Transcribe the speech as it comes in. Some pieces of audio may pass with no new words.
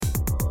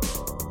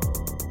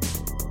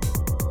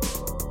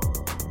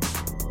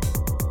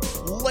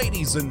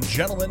Ladies and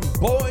gentlemen,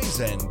 boys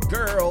and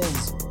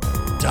girls,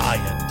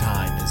 Dying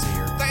Time is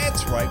here.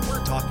 That's right,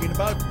 we're talking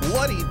about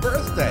Bloody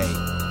Birthday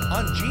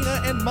on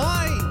Gina and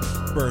my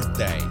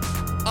birthday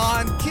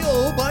on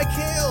Kill by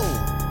Kill.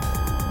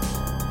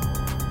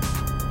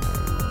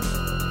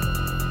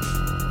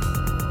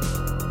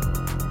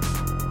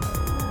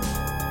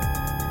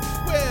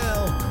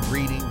 Well,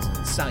 greetings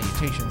and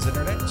salutations,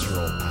 Internet. It's your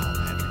old pal,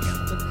 Patrick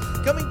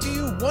Hamilton, coming to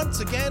you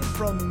once again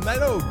from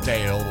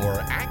Meadowdale, or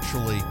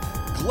actually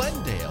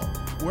Glendale,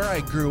 where I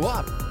grew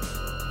up.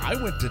 I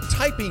went to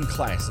typing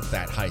class at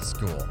that high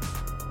school.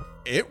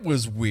 It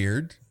was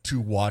weird to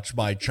watch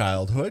my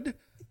childhood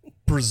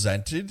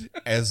presented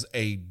as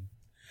a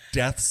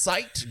death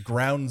site,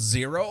 ground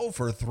zero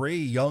for three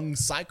young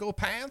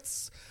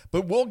psychopaths,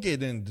 but we'll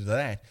get into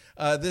that.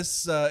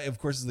 This, of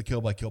course, is the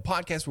Kill by Kill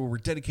podcast, where we're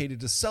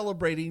dedicated to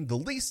celebrating the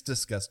least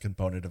discussed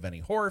component of any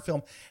horror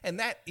film, and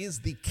that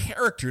is the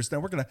characters. Now,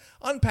 we're going to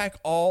unpack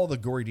all the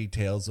gory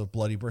details of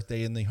Bloody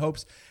Birthday in the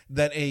hopes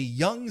that a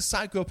young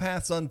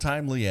psychopath's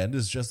untimely end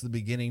is just the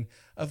beginning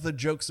of the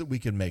jokes that we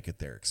can make at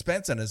their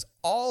expense. And as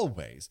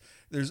always,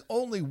 there's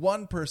only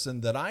one person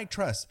that I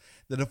trust,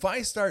 that if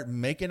I start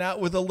making out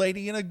with a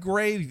lady in a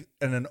grave,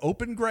 in an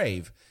open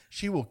grave,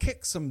 she will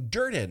kick some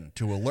dirt in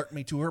to alert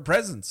me to her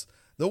presence.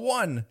 The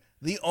one,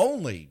 the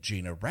only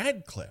Gina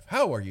Radcliffe.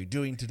 How are you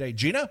doing today,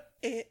 Gina?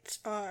 It's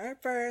our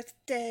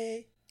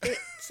birthday.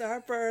 It's our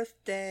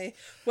birthday.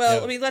 Well,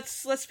 yeah. I mean,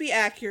 let's be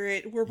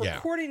accurate. We're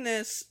recording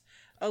this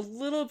a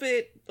little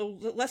bit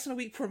less than a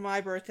week for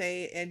my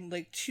birthday and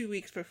like 2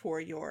 weeks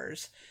before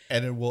yours.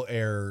 And it will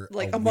air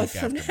like a month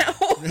from now.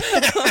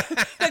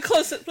 but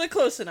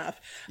close enough.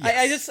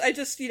 Yes. I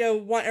just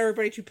want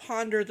everybody to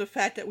ponder the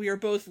fact that we are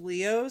both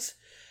Leos.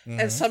 Mm-hmm.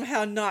 And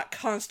somehow not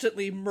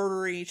constantly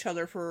murdering each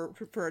other for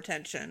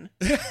attention.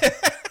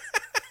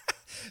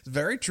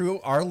 Very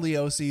true. Our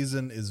Leo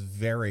season is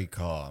very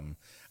calm.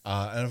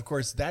 And of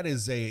course, that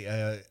is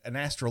an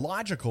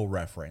astrological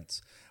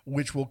reference,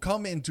 which will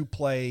come into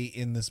play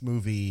in this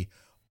movie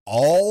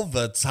all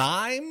the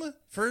time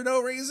for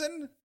no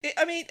reason.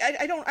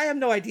 I have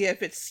no idea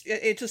if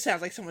it just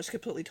sounds like someone's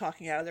completely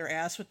talking out of their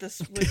ass with this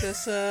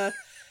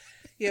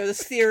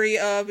this theory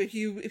of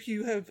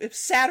if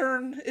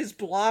Saturn is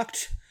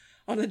blocked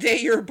on the day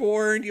you're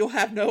born, you'll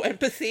have no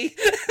empathy.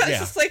 It's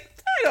just like,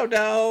 I don't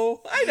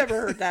know. I never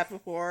heard that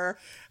before.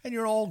 And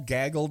you're all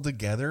gaggled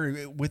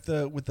together with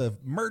a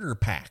murder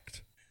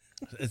pact.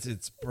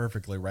 It's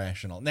perfectly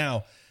rational.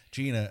 Now,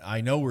 Gina,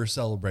 I know we're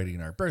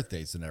celebrating our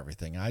birthdays and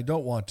everything. I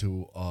don't want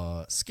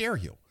to scare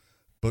you,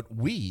 but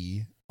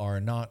we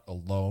are not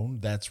alone.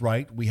 That's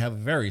right. We have a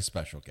very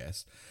special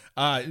guest.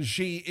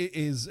 She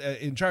is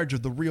in charge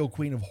of the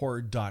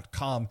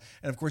realqueenofhorror.com.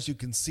 And of course, you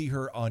can see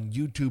her on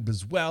YouTube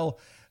as well.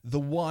 The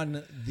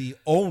one, the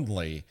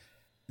only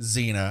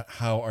Zena.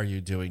 How are you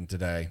doing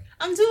today?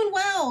 I'm doing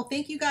well.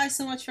 Thank you guys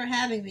so much for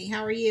having me.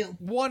 How are you?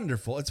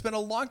 Wonderful. It's been a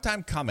long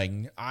time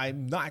coming.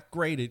 I'm not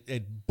great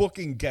at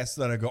booking guests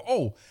that I go,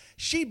 oh,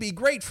 she'd be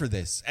great for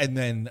this. And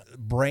then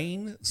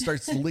brain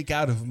starts to leak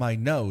out of my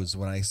nose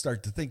when I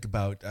start to think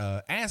about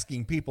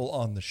asking people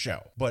on the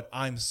show. But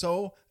I'm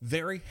so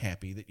very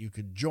happy that you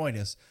could join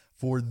us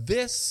for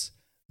this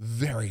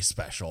very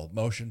special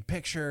motion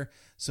picture.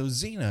 So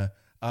Zena,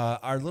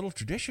 our little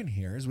tradition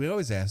here is we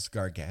always ask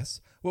our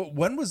guests, well,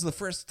 when was the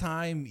first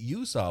time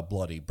you saw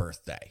Bloody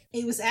Birthday?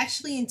 It was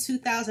actually in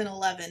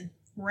 2011,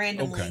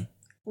 randomly. Okay.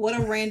 What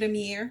a random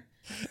year.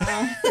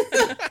 I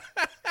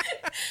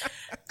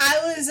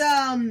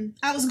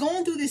was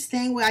going through this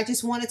thing where I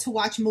just wanted to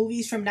watch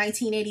movies from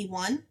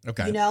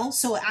 1981,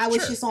 so I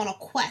was just on a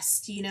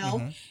quest,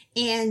 Mm-hmm.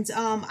 And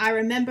I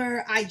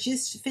remember I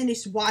just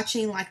finished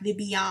watching like The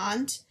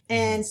Beyond,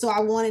 and so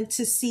I wanted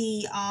to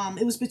see,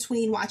 it was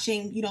between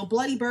watching,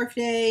 Bloody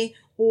Birthday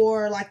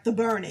or like The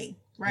Burning,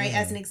 right,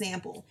 as an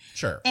example.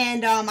 Sure.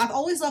 And I've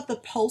always loved the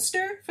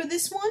poster for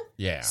this one.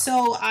 Yeah.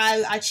 So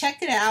I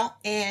checked it out,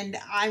 and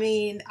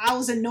I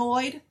was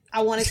annoyed.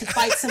 I wanted to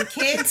fight some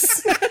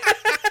kids.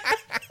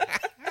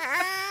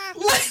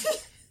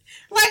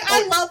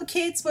 I love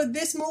kids, but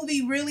this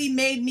movie really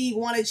made me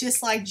want to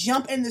just like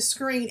jump in the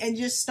screen and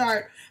just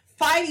start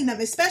fighting them,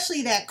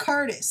 especially that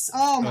Curtis.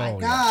 Oh my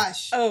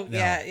gosh. Yeah. Oh no.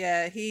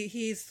 Yeah.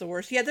 He's the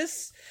worst. Yeah,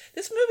 this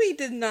movie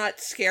did not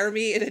scare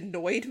me. It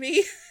annoyed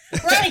me.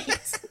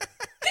 Right.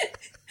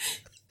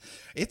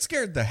 It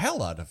scared the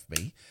hell out of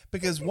me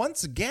because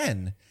once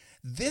again,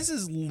 this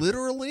is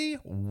literally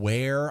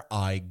where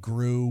I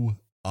grew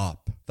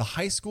up. The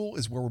high school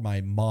is where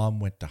my mom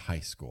went to high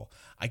school.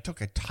 I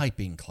took a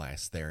typing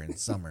class there in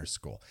summer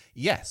school.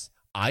 Yes,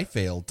 I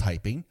failed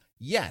typing.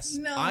 Yes,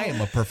 no. I am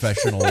a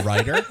professional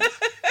writer.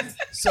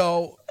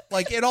 So,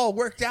 like, it all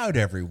worked out,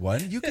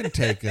 everyone. You can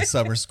take a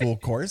summer school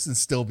course and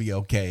still be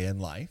okay in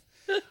life.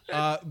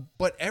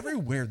 But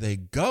everywhere they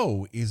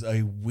go is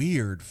a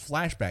weird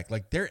flashback.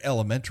 Like, their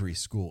elementary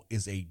school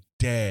is a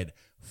dead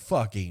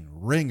fucking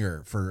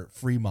ringer for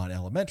Fremont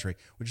Elementary,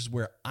 which is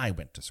where I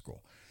went to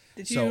school.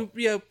 Did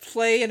you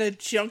play in a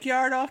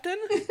junkyard often?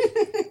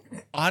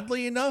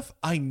 oddly enough,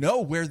 I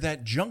know where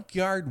that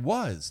junkyard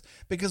was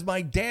because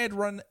my dad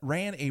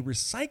ran a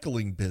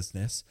recycling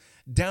business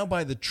down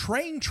by the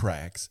train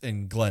tracks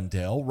in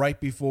Glendale right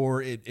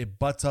before it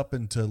butts up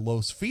into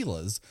Los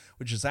Feliz,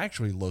 which is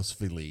actually Los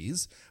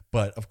Feliz.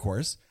 But, of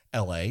course,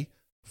 L.A.,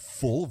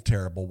 full of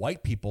terrible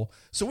white people,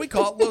 so we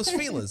call it Los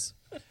Feliz.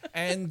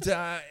 And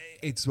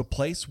it's a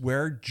place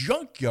where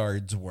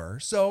junkyards were.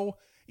 So,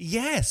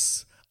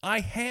 yes, I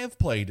have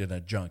played in a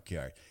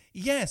junkyard.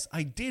 Yes,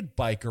 I did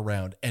bike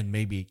around and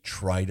maybe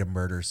try to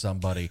murder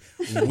somebody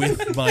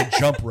with my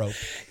jump rope.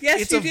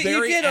 Yes, it's a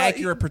very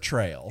accurate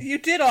portrayal. You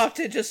did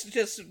often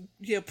just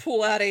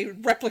pull out a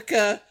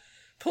replica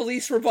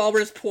police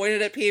revolvers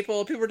pointed at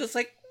people. People were just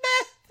like,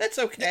 meh, that's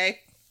okay.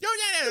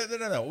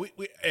 No.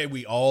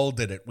 We all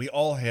did it. We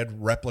all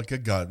had replica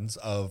guns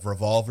of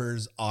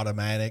revolvers,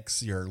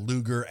 automatics, your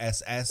Luger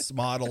SS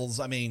models.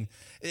 I mean,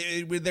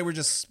 they were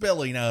just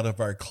spilling out of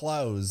our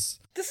clothes.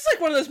 This is like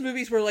one of those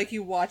movies where like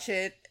you watch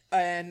it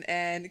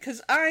and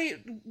because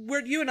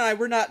you and I,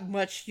 we're not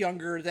much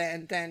younger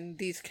than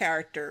these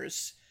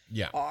characters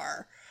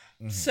are.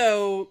 Mm-hmm.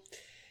 So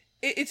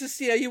it's just,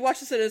 you watch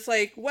this and it's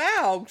like,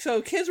 wow,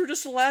 so kids were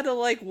just allowed to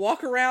like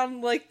walk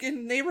around like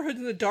in neighborhoods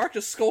in the dark,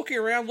 just skulking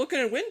around looking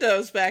at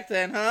windows back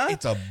then, huh?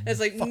 It's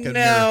like, fucking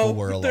miracle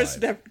we're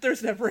alive.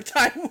 There's never a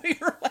time we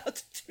were allowed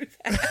to do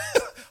that.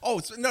 Oh,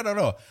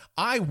 no.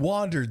 I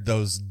wandered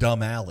those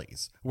dumb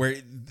alleys where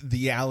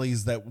the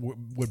alleys that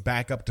would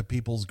back up to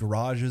people's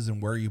garages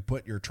and where you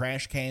put your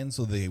trash cans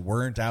so they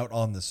weren't out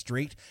on the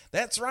street.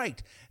 That's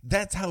right.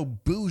 That's how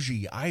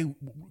bougie I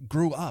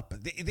grew up.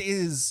 It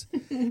is.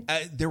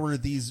 There were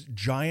these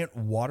giant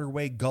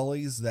waterway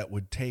gullies that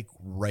would take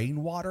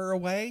rainwater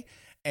away.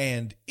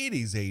 And it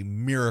is a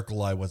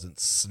miracle I wasn't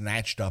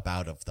snatched up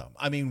out of them.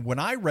 I mean, when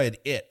I read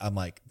it, I'm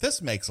like,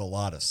 this makes a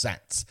lot of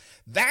sense.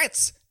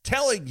 That's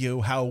telling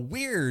you how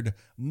weird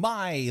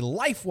my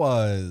life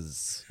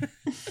was.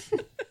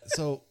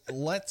 So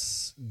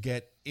let's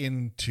get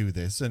into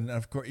this. And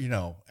of course,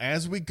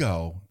 as we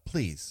go,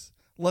 please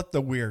let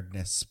the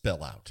weirdness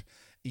spill out.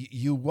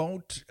 You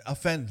won't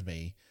offend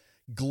me.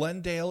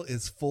 Glendale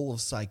is full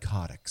of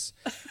psychotics.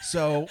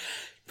 So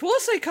full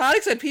of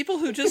psychotics and people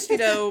who just,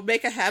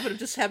 make a habit of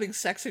just having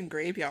sex in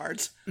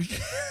graveyards.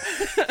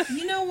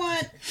 You know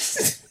what?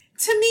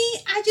 To me,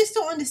 I just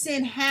don't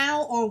understand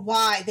how or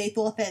why they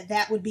thought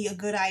that would be a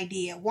good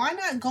idea. Why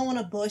not go in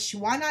a bush?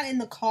 Why not in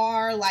the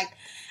car? Like,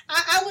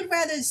 I would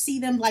rather see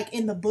them like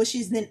in the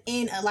bushes than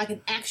in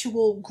an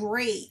actual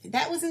grave.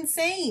 That was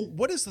insane.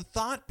 What is the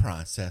thought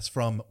process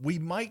from we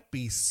might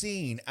be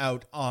seen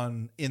out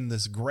in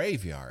this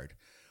graveyard?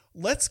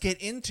 Let's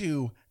get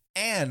into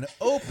an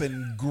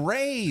open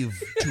grave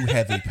to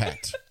Heavy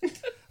Pet.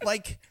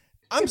 Like,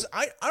 I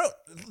don't.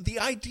 The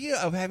idea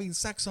of having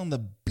sex on the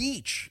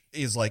beach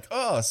is like,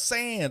 oh,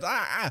 sand.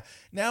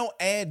 Now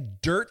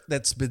add dirt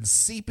that's been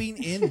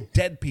seeping in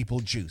dead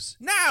people juice.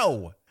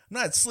 No, I'm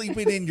not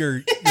sleeping in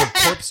your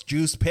corpse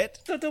juice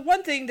pit. So the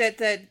one thing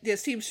that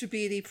seems to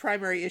be the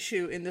primary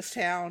issue in this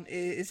town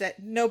is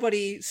that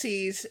nobody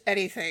sees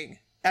anything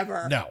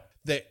ever. No,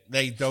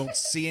 they don't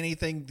see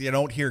anything. They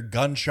don't hear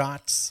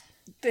gunshots.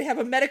 They have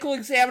a medical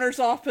examiner's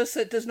office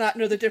that does not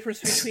know the difference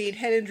between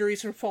head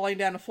injuries from falling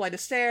down a flight of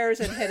stairs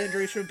and head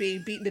injuries from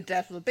being beaten to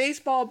death with a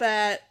baseball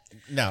bat.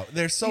 No,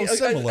 they're so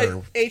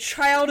similar. A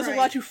child is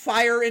allowed to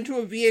fire into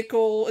a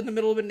vehicle in the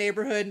middle of a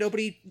neighborhood.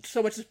 Nobody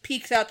so much as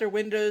peeks out their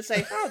window and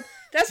say, oh,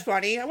 that's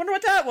funny. I wonder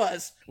what that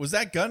was. Was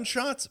that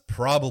gunshots?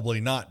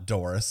 Probably not,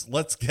 Doris.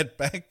 Let's get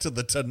back to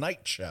the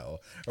Tonight Show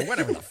or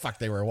whatever the fuck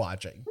they were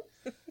watching.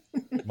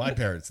 My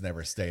parents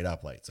never stayed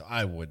up late, so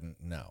I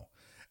wouldn't know.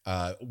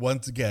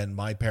 Once again,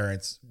 my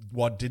parents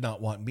did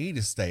not want me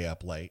to stay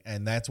up late,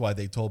 and that's why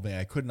they told me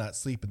I could not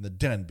sleep in the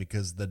den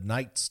because the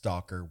Night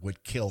Stalker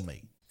would kill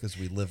me because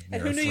we lived near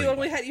a freeway. And who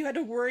knew you had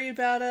to worry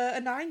about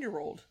a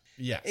 9-year-old?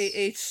 Yes,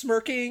 a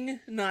smirking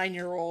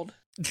 9-year-old.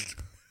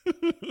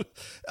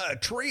 A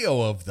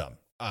trio of them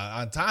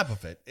on top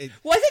of it.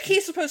 Well, I think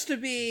he's supposed to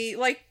be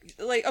like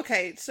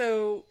okay.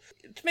 So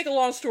to make a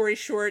long story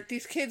short,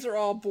 these kids are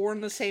all born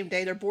the same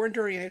day. They're born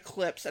during an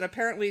eclipse, and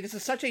apparently this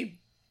is such a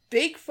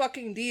big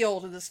fucking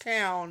deal to this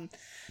town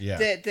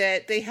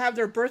that they have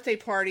their birthday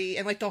party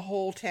and like the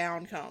whole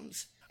town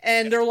comes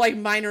and they're like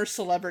minor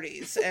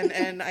celebrities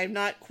and I'm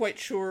not quite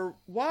sure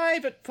why,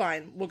 but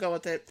fine, we'll go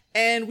with it.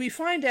 And we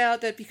find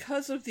out that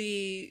because of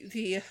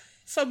the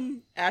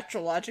some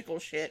astrological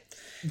shit,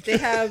 they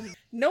have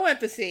no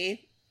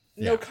empathy,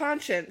 no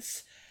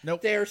conscience.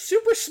 Nope. They're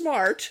super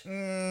smart.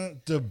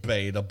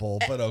 Debatable,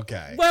 but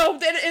okay. Well,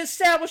 it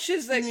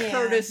establishes that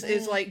Curtis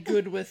is like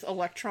good with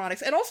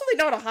electronics, and also they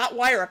know how to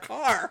hotwire a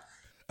car.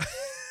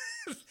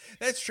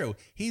 That's true.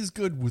 He's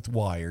good with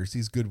wires.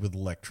 He's good with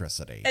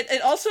electricity.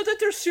 And also that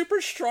they're super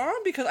strong,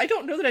 because I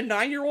don't know that a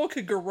 9-year-old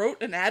could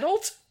garrote an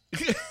adult.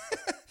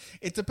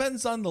 It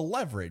depends on the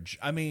leverage.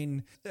 I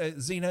mean,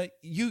 Xena,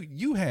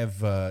 you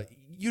have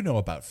you know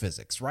about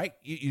physics, right?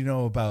 You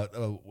know about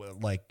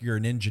like you're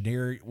an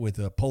engineer with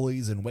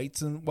pulleys and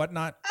weights and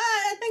whatnot.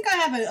 I think I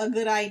have a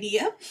good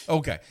idea.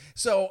 Okay.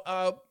 So,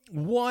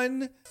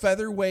 one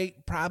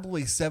featherweight,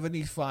 probably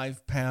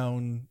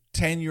 75-pound,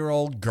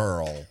 10-year-old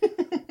girl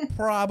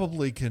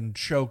probably can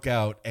choke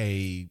out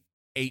a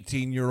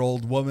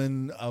 18-year-old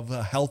woman of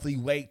a healthy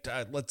weight.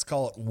 Let's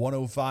call it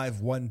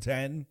 105,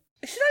 110.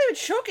 She's not even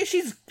choking.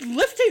 She's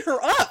lifting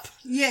her up.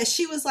 Yeah,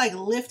 she was like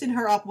lifting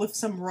her up with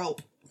some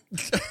rope.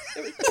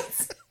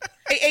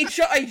 a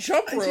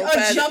jump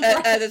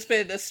rope, as it's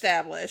been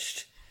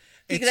established.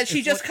 Because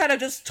she just kind of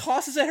just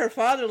tosses at her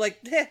father like,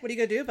 what are you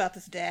going to do about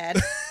this, Dad?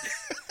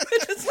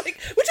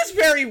 Which is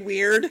very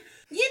weird.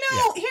 You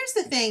know, here's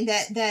the thing,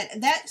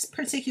 that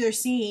particular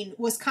scene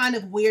was kind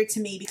of weird to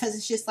me because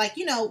it's just like,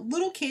 you know,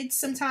 little kids,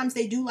 sometimes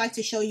they do like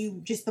to show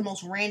you just the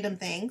most random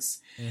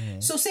things.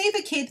 Mm-hmm. So say if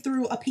a kid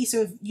threw a piece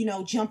of, you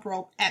know, jump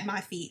rope at my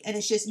feet and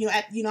it's just,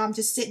 I'm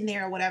just sitting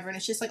there or whatever. And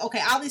it's just like,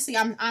 okay, obviously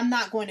I'm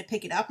not going to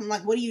pick it up. I'm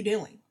like, what are you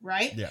doing?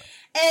 Right. Yeah.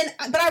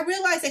 But I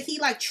realized that he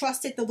like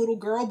trusted the little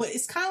girl, but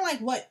it's kind of like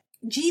what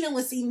Gina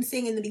was even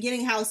saying in the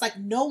beginning, how it's like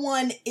no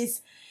one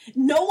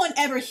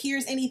ever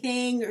hears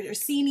anything or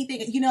see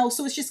anything, you know,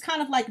 so it's just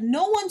kind of like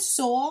no one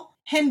saw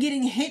him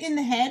getting hit in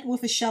the head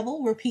with a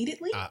shovel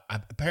repeatedly.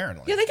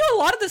 Apparently. Yeah, they do a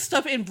lot of this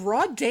stuff in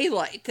broad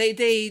daylight. They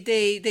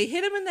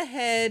hit him in the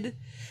head.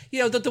 You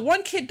know, the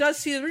one kid does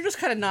see it. We're just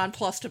kind of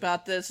nonplussed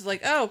about this. It's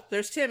like, oh,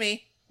 there's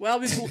Timmy. Well,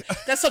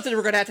 that's something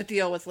we're going to have to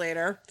deal with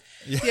later.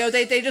 Yeah. You know,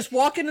 they just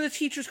walk into the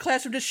teacher's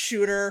classroom, just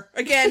shoot her.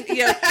 Again,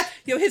 you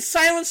know, his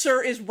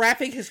silencer is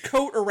wrapping his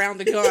coat around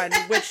the gun,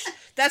 which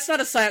that's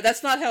not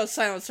how a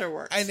silencer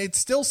works. And it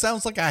still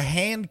sounds like a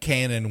hand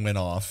cannon went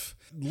off.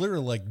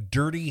 Literally like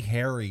Dirty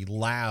Harry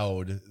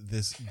loud,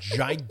 this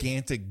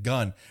gigantic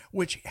gun,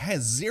 which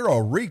has zero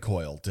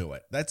recoil to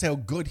it. That's how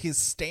good his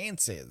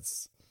stance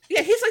is.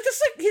 Yeah, he's like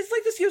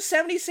this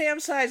Yosemite Sam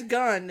sized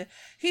gun.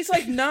 He's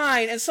like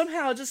 9 and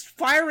somehow just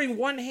firing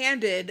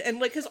one-handed and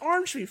like his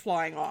arm should be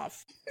flying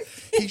off.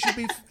 He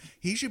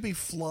should be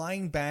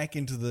flying back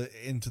into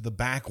the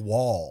back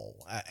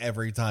wall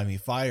every time he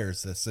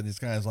fires this, and he's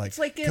kind of like it's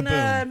like in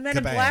Men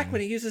in Black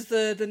when he uses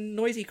the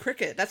noisy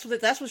cricket. That's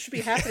what should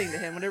be happening to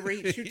him whenever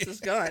he shoots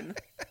this gun.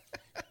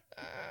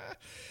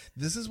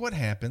 This is what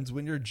happens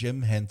when you're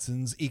Jim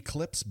Henson's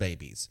Eclipse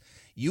babies.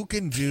 You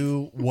can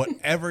do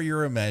whatever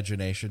your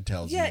imagination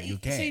tells you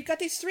can. So you've got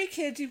these 3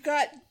 kids. You've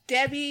got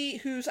Debbie,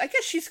 who's, I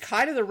guess she's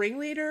kind of the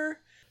ringleader.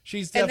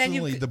 She's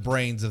definitely the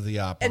brains of the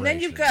operation. And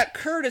then you've got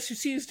Curtis, who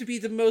seems to be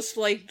the most,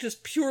 like,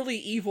 just purely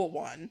evil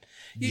one.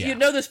 You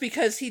know this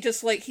because he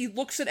just, like, he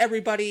looks at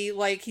everybody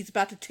like he's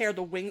about to tear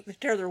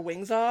their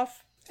wings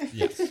off.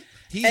 Yes.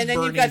 And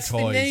then you've got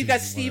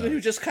Steven,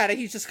 who's just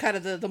kind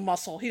of the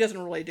muscle. He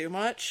doesn't really do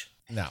much.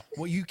 No.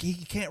 Well, you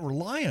can't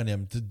rely on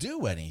him to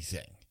do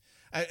anything.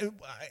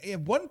 At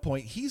one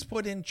point, he's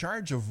put in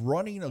charge of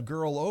running a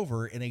girl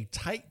over in a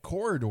tight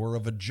corridor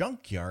of a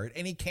junkyard,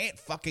 and he can't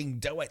fucking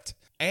do it.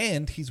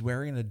 And he's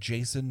wearing a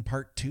Jason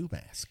Part 2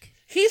 mask.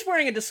 He's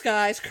wearing a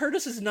disguise.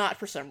 Curtis is not,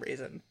 for some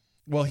reason.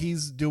 Well,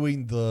 he's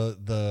doing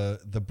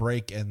the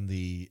brake and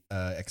the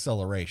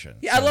acceleration.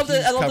 Yeah, so I love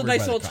the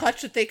nice little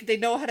touch that they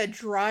know how to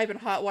drive and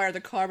hotwire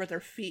the car, but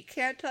their feet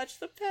can't touch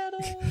the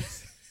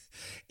pedals.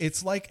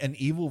 It's like an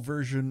evil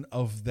version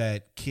of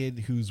that kid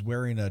who's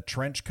wearing a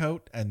trench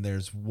coat and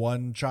there's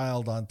one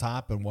child on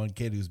top and one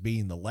kid who's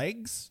being the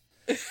legs.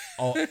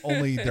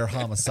 Only they're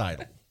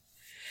homicidal.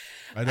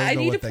 I don't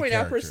know what that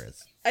character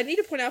is. I need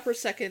to point out for a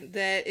second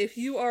that if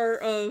you are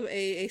of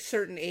a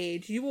certain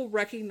age, you will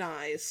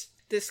recognize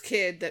this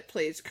kid that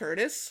plays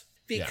Curtis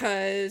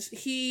because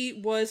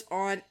he was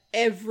on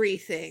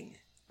everything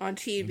on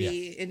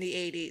TV in the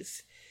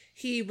 80s.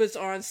 He was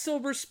on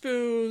Silver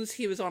Spoons.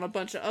 He was on a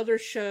bunch of other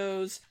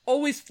shows.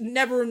 Always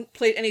never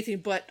played anything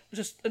but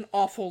just an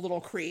awful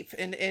little creep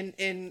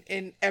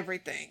in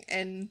everything.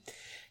 And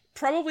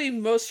probably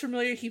most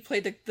familiar, he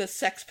played the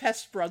sex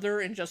pest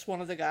brother in Just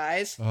One of the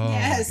Guys. Oh,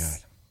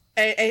 yes.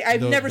 My God.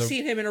 I've never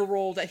seen him in a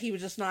role that he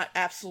was just not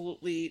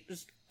absolutely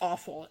just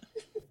awful.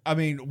 I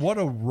mean, what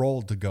a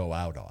role to go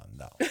out on,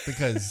 though,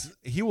 because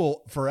he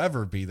will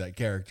forever be that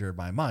character in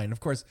my mind. Of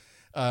course,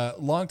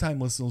 longtime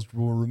listeners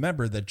will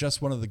remember that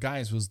Just One of the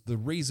Guys was the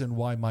reason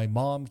why my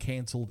mom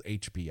canceled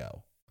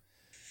HBO.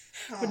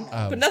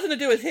 But nothing to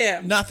do with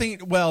him. Nothing.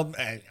 Well,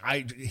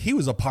 he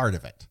was a part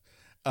of it.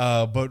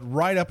 But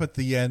right up at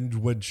the end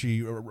when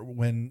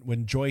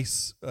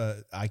Joyce,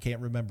 I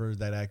can't remember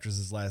that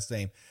actress's last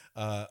name,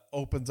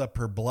 opens up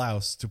her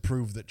blouse to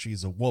prove that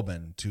she's a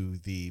woman to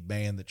the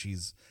man that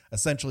she's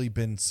essentially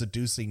been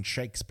seducing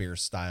Shakespeare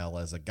style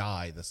as a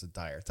guy this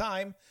entire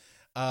time.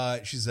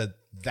 She said,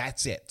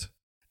 "That's it."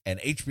 And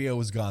HBO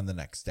was gone the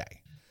next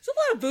day. There's a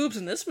lot of boobs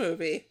in this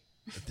movie.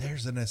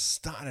 There's an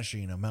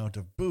astonishing amount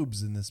of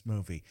boobs in this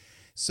movie.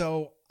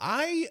 So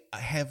I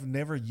have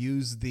never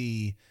used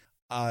the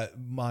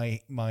my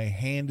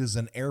hand is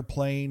an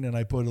airplane and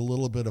I put a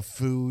little bit of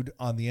food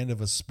on the end of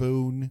a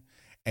spoon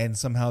and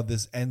somehow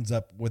this ends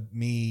up with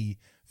me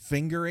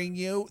fingering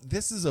you.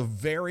 This is a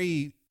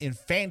very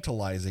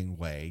infantilizing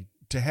way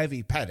to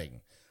heavy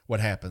petting what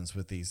happens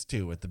with these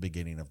two at the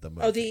beginning of the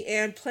movie.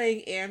 Oh,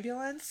 playing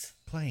ambulance?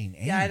 Playing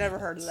ambulance. Yeah, I never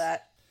heard of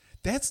that.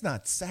 That's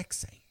not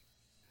sexy.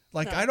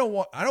 Like,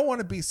 no. I don't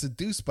want to be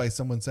seduced by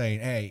someone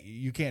saying, "Hey,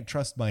 you can't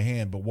trust my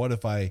hand," but what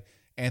if I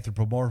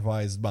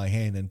anthropomorphized my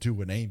hand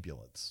into an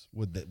ambulance?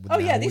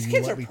 These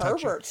kids are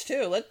perverts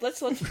too. Let's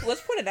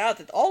put it out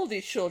that all of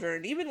these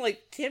children, even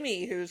like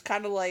Timmy, who's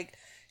kind of like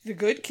the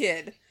good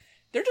kid,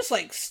 they're just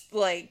like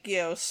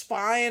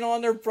spying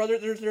on their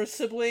their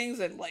siblings,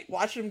 and like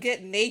watching them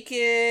get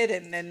naked.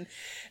 And then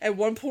at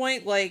one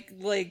point,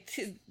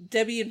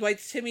 Debbie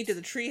invites Timmy to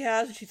the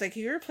treehouse, and she's like, "Have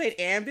you ever played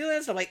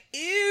ambulance?" I'm like,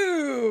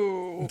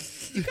 "Ew,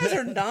 you guys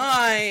are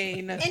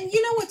 9." And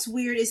you know what's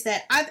weird is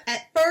that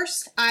at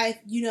first I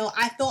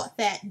thought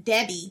that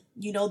Debbie,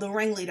 the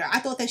ringleader,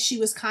 I thought that she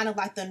was kind of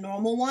like the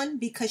normal one,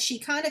 because she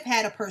kind of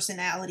had a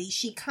personality.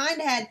 She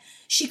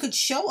could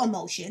show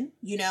emotion,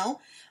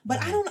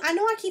 But I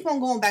know I keep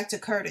on going back to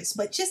Curtis,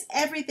 but just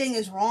everything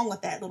is wrong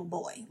with that little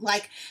boy.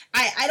 Like,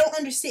 I don't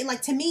understand.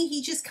 Like, to me,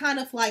 he just kind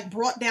of like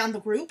brought down the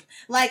group.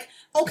 Like,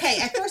 okay,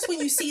 at first when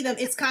you see them,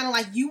 it's kind of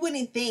like you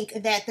wouldn't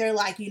think that they're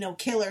like,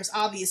 killers,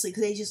 obviously,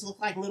 because they just look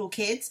like little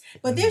kids.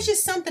 But there's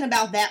just something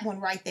about that one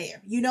right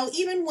there.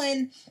 Even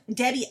when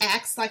Debbie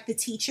acts like the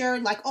teacher,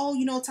 like, oh,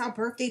 it's our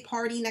birthday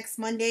party next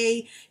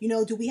Monday.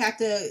 Do we have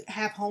to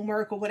have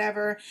homework or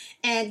whatever?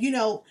 And,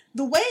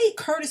 the way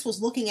Curtis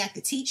was looking at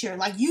the teacher,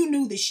 like, you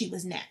knew that she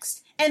was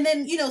next. And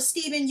then,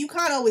 Steven, you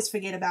can't always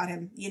forget about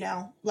him,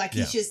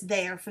 he's just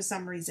there for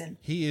some reason.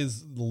 He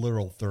is the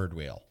literal third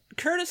wheel.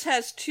 Curtis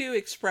has 2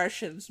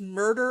 expressions,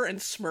 murder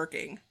and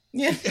smirking.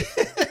 Yeah.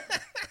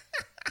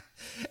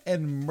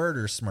 And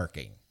murder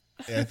smirking.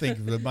 I think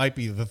it might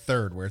be the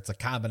third, where it's a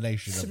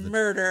combination of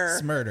the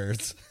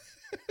smurders.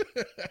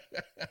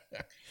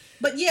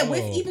 But yeah,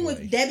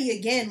 with Debbie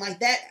again, like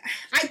that,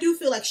 I do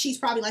feel like she's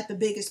probably like the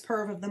biggest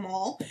perv of them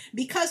all,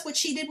 because what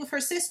she did with her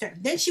sister.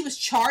 Then she was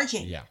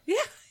charging. Yeah.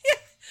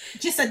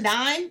 Just a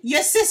dime?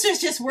 Your sister's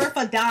just worth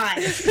a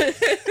dime.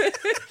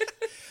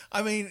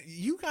 I mean,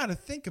 you got to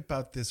think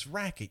about this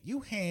racket. You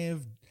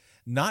have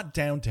not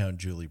downtown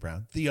Julie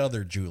Brown, the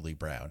other Julie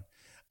Brown,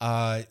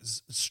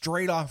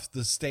 straight off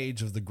the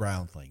stage of the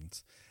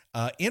Groundlings.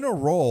 In a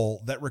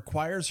role that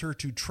requires her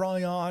to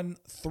try on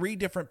 3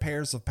 different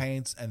pairs of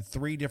pants and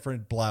 3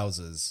 different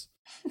blouses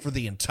for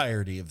the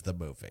entirety of the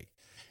movie.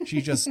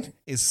 She just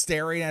is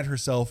staring at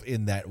herself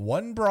in that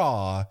one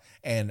bra,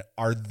 and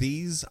are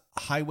these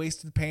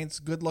high-waisted pants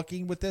good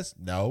looking with this?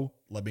 No,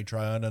 let me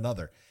try on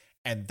another.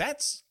 And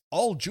that's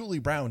all Julie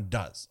Brown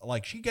does.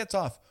 Like, she gets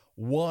off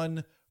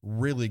one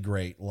really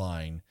great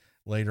line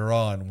later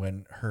on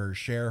when her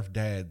sheriff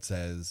dad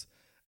says,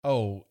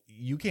 "Oh,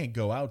 you can't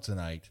go out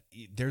tonight.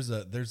 There's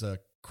a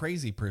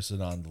crazy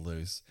person on the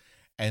loose."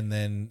 And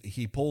then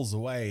he pulls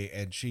away,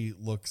 and she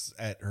looks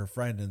at her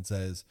friend and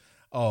says,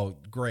 "Oh,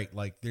 great.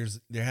 Like,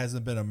 there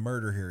hasn't been a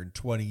murder here in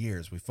 20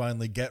 years. We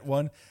finally get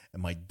one,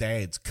 and my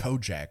dad's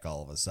Kojak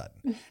all of a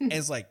sudden." And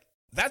it's like,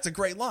 that's a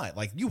great line.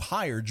 Like, you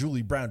hire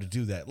Julie Brown to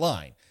do that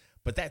line,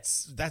 but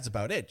that's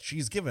about it.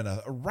 She's given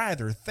a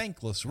rather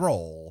thankless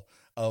role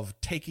of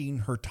taking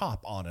her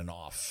top on and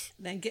off.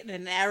 Then getting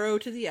an arrow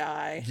to the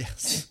eye.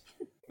 Yes.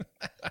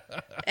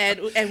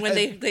 and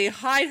when they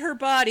hide her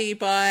body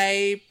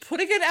by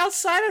putting it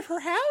outside of her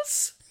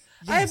house?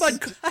 Yes.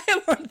 I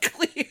am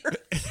unclear.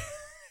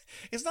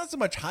 It's not so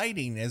much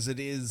hiding as it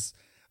is,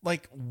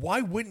 like,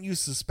 why wouldn't you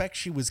suspect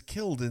she was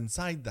killed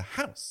inside the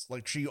house?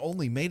 Like, she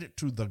only made it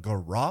to the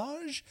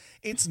garage?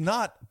 It's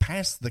not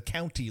past the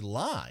county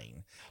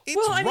line.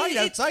 It's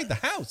outside the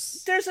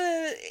house.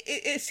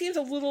 It seems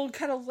a little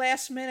kind of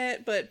last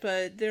minute, but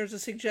there's a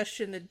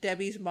suggestion that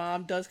Debbie's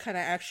mom does kind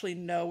of actually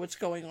know what's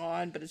going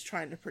on, but is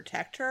trying to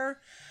protect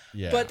her.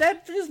 Yeah. But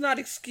that does not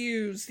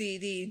excuse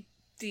the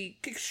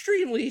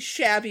extremely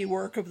shabby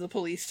work of the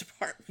police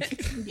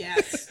department.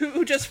 Yes.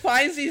 who just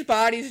finds these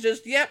bodies,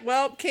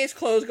 case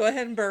closed, go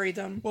ahead and bury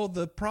them. Well,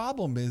 the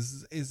problem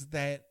is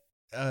that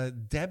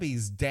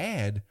Debbie's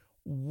dad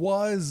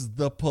was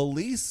the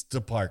police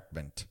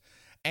department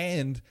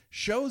and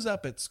shows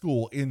up at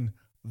school in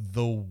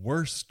the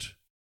worst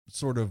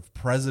sort of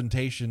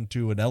presentation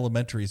to an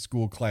elementary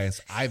school class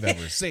I've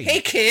ever seen.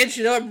 Hey kids,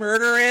 you know what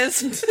murder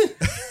is?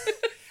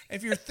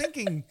 If you're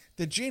thinking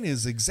that Gina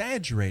is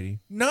exaggerating,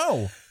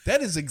 no,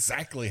 that is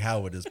exactly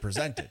how it is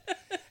presented.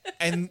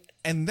 And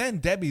then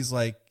Debbie's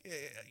like,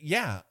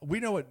 yeah,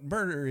 we know what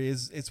murder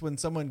is. It's when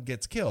someone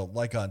gets killed,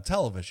 like on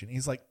television.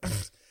 He's like,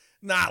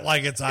 not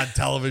like it's on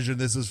television.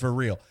 This is for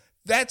real.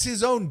 That's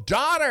his own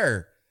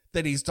daughter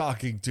that he's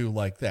talking to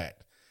like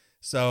that.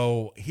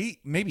 So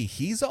maybe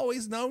he's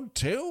always known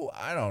too.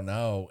 I don't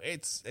know.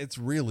 It's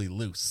really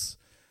loose.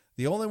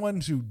 The only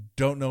ones who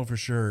don't know for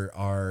sure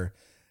are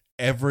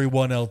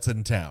everyone else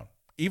in town,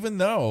 even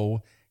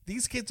though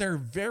these kids are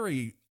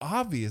very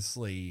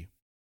obviously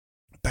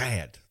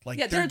bad. Like,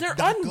 yeah, they're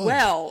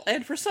unwell,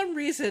 and for some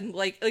reason,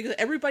 like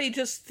everybody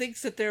just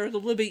thinks that they're the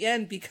living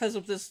end because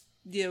of this,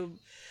 the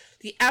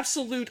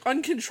absolute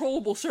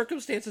uncontrollable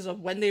circumstances of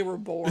when they were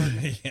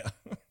born. Yeah.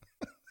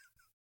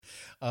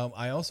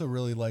 I also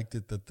really liked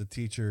it that the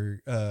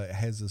teacher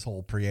has this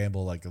whole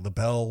preamble, like the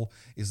bell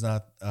is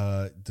not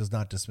does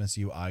not dismiss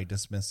you, I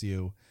dismiss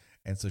you.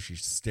 And so she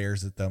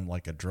stares at them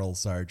like a drill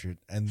sergeant.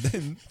 And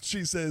then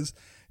she says,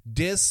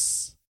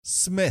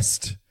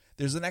 dismissed.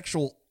 There's an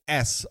actual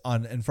S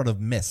in front of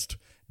missed.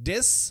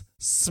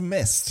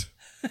 Dismissed.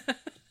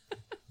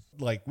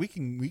 Like we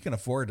can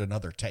afford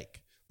another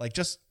take. Like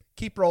just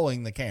keep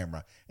rolling the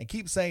camera and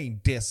keep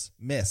saying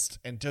dismissed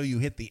until you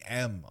hit the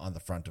M on the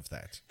front of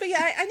that. But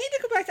yeah, I need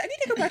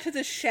to go back to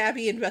this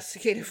shabby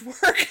investigative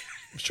work.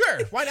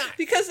 Sure, why not?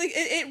 Because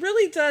it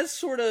really does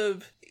sort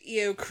of,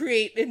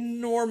 create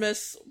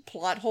enormous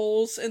plot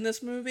holes in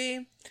this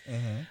movie.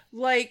 Mm-hmm.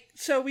 Like,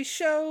 so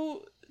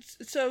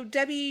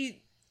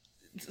Debbie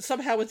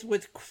somehow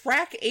with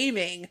crack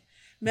aiming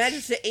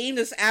manages to aim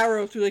this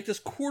arrow through like this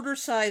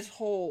quarter-sized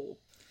hole.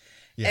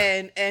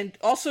 Yeah. And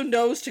also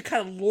knows to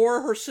kind of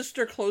lure her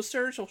sister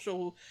closer, so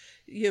she'll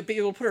be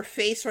able to put her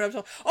face right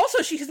up.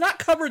 Also, she has not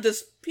covered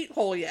this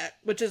peephole yet,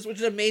 which is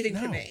amazing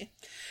to me.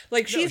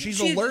 Like she's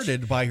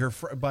alerted by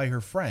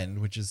her friend,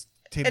 which is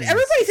Timmy's and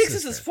everybody thinks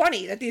sister. This is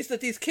funny that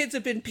these kids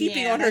have been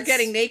peeping on her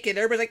getting naked.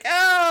 Everybody's like,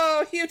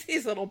 "Oh,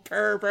 these little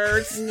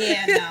perverts."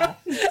 Yeah, no.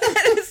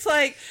 And it's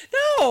like,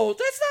 no,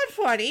 that's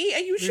not funny.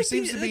 And there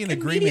seems to be an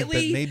agreement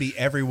that maybe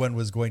everyone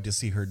was going to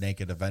see her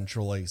naked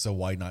eventually, so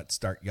why not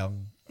start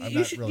young?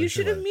 You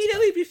should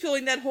immediately be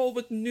filling that hole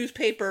with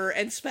newspaper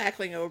and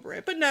spackling over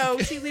it. But no,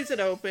 she leaves it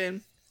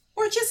open.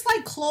 Or just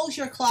like close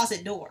your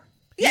closet door.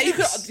 Yeah,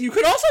 yes. you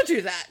could also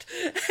do that.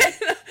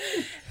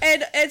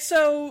 and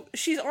so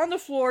she's on the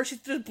floor.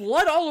 There's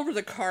blood all over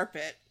the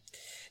carpet.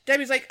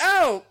 Debbie's like,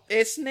 "Oh,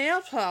 it's nail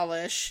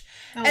polish."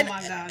 Oh my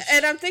gosh.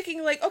 And I'm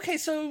thinking like, okay,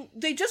 so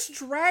they just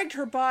dragged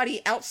her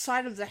body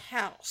outside of the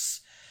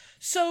house.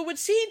 So it would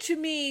seem to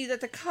me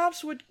that the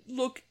cops would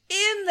look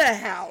in the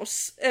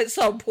house at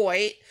some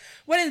point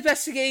when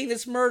investigating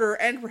this murder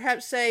and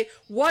perhaps say,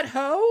 "What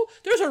ho?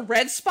 There's a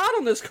red spot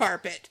on this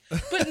carpet."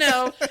 But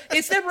no,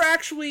 it's never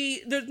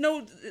actually, there's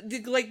no,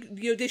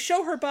 they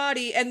show her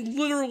body and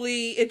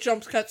literally it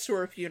cuts to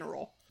her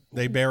funeral.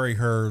 They bury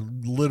her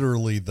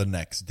literally the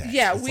next day.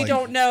 Yeah, we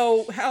don't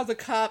know how the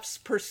cops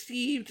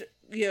perceived,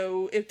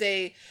 if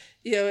they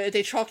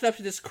chalked it up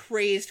to this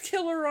crazed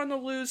killer on the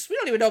loose. We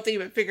don't even know if they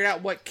even figured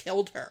out what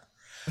killed her.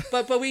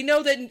 But we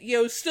know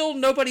that, still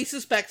nobody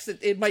suspects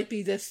that it might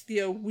be this,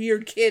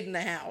 weird kid in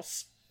the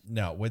house.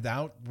 No,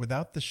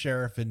 without the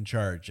sheriff in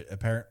charge,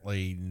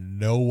 apparently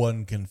no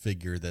one can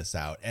figure this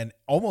out. And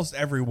almost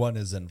everyone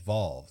is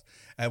involved.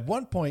 At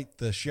one point,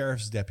 the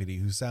sheriff's deputy,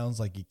 who sounds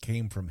like he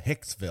came from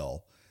Hicksville,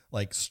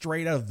 like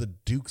straight out of the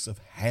Dukes of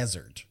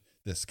Hazzard,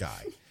 this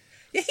guy.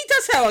 Yeah, he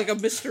does have like a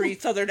mystery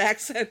Southern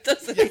accent,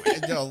 doesn't he?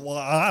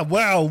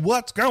 Well,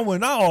 what's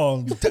going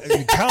on?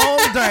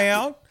 Calm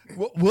down.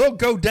 We'll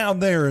go down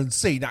there and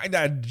see.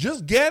 Now,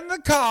 just get in the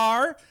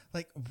car.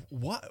 Like,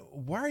 what?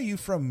 Why are you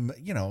from,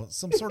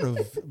 some sort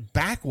of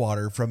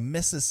backwater from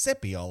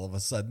Mississippi all of a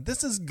sudden?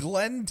 This is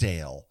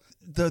Glendale.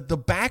 The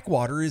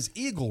backwater is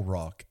Eagle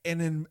Rock.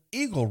 And in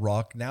Eagle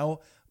Rock now,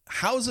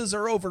 houses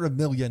are over $1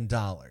 million.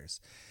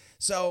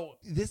 So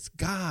this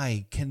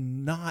guy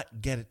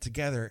cannot get it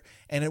together.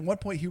 And at one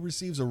point he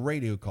receives a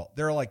radio call.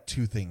 There are like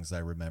two things I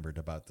remembered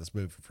about this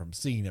movie from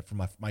seeing it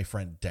from my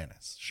friend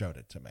Dennis showed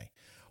it to me.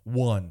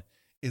 One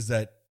is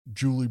that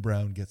Julie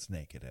Brown gets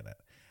naked in it.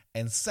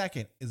 And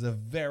second is a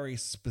very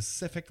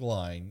specific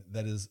line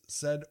that is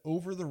said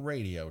over the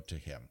radio to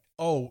him.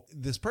 Oh,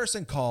 this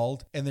person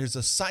called and there's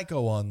a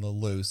psycho on the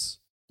loose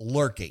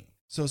lurking.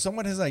 So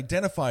someone has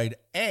identified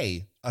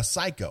a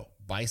psycho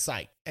by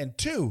sight, and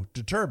two,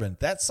 determined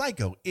that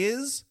psycho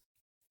is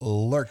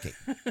lurking.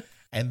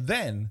 And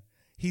then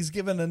he's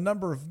given a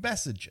number of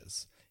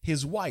messages.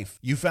 His wife,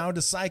 you found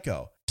a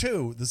psycho.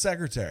 2, the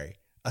secretary,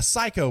 a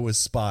psycho was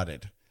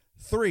spotted.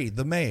 3,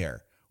 the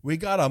mayor, we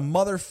got a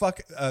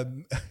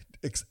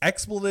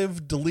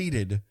expletive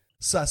deleted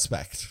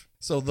suspect.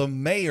 So the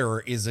mayor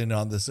is in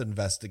on this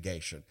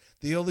investigation.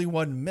 The only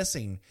one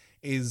missing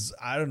is,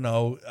 I don't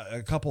know,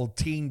 a couple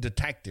teen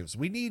detectives.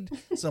 We need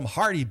some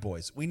Hardy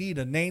Boys. We need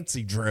a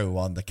Nancy Drew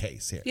on the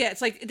case here. Yeah,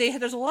 it's like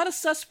there's a lot of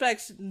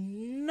suspects,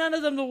 none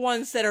of them the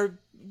ones that are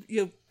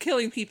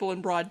killing people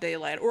in broad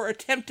daylight or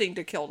attempting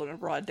to kill them in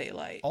broad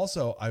daylight.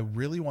 Also, I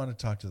really want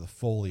to talk to the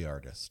Foley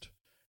artist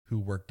who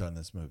worked on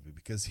this movie,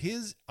 because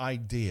his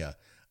idea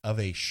of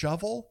a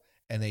shovel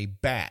and a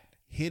bat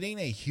hitting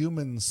a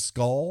human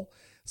skull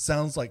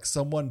sounds like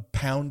someone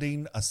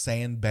pounding a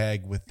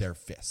sandbag with their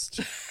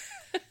fist.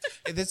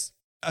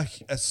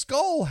 A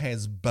skull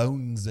has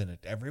bones in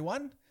it,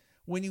 everyone.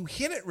 When you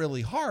hit it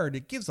really hard,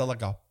 it gives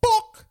like a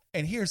book,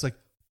 and here's like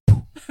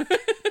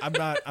I'm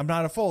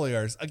not a Foley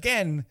artist.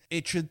 Again,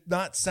 it should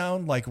not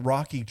sound like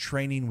Rocky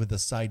training with a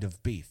side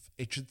of beef.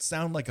 It should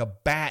sound like a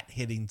bat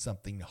hitting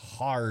something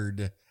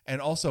hard. And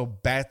also,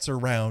 bats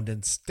around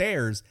and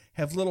stairs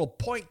have little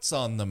points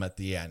on them at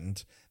the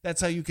end.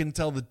 That's how you can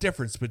tell the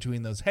difference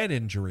between those head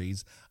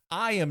injuries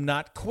I am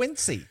not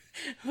Quincy.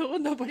 Well,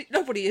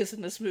 nobody is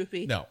in this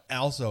movie. No.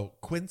 Also,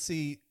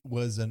 Quincy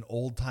was an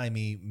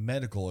old-timey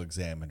medical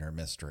examiner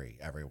mystery,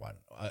 everyone.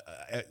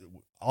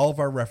 All of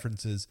our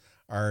references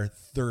are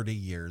 30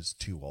 years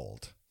too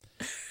old.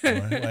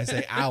 When I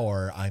say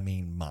our, I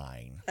mean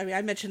mine. I mean,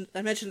 I mentioned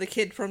the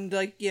kid from,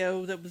 like,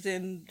 that was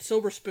in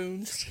Silver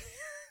Spoons.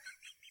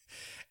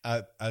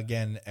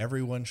 Again,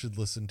 everyone should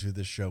listen to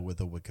this show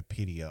with a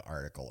Wikipedia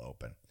article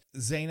open.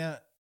 Zaina,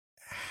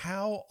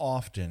 how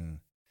often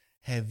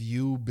have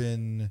you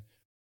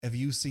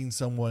seen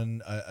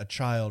someone, a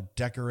child,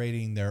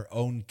 decorating their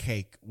own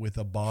cake with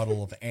a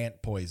bottle of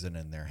ant poison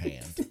in their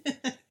hand?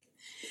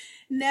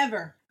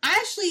 Never.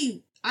 I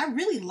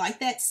really like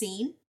that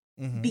scene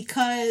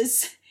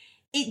because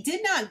it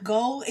did not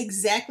go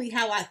exactly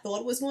how I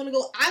thought it was going to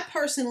go. I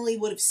personally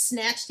would have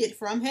snatched it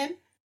from him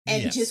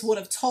and just would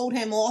have told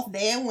him off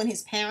there when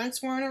his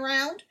parents weren't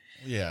around.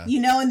 Yeah.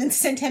 And then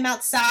sent him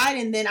outside,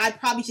 and then I'd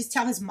probably just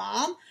tell his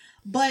mom.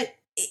 But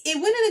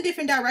it went in a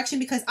different direction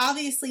because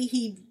obviously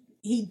he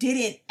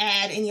didn't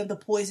add any of the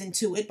poison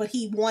to it, but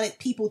he wanted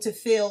people to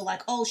feel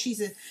like, oh,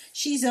 she's a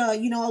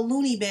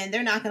loony bin.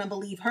 They're not going to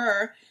believe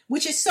her,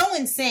 which is so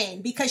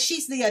insane because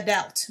she's the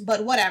adult,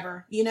 but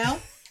whatever,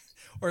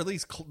 Or at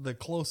least the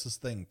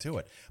closest thing to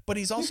it. But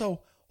he's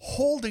also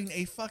holding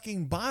a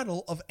fucking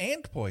bottle of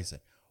ant poison.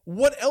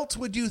 What else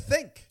would you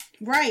think?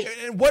 Right.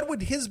 And what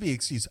would his be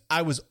excuse?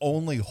 I was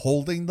only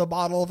holding the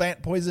bottle of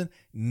ant poison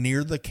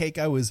near the cake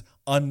I was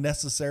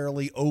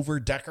unnecessarily over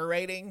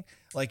decorating.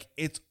 Like,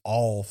 it's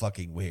all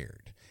fucking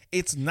weird.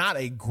 It's not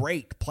a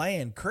great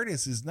plan.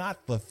 Curtis is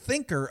not the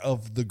thinker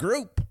of the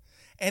group.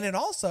 And it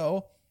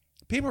also,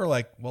 people are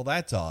like, well,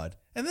 that's odd.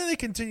 And then they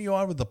continue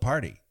on with the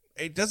party.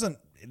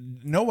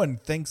 No one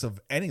thinks of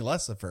any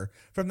less of her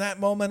from that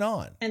moment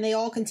on. And they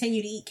all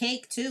continue to eat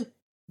cake too.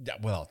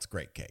 Well, it's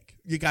great cake.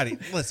 You got to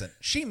listen.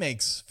 She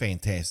makes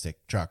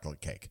fantastic chocolate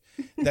cake.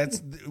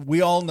 We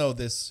all know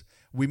this.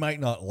 We might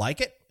not like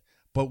it,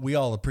 but we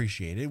all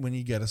appreciate it. When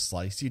you get a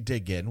slice, you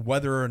dig in,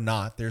 whether or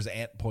not there's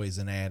ant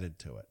poison added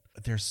to it.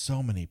 There's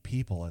so many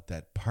people at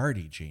that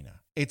party,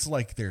 Gina. It's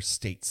like they're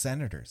state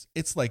senators.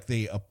 It's like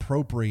they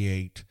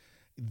appropriate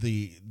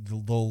the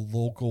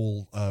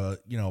local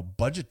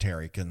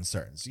budgetary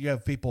concerns. You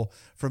have people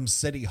from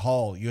City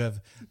Hall. You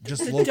have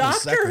just local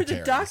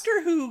secretaries. The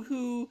doctor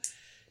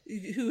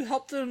who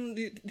helped them,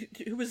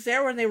 who was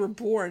there when they were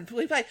born,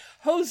 like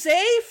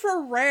Jose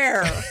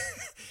Ferrer,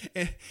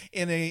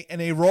 in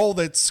a role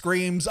that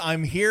screams,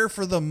 "I'm here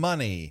for the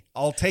money.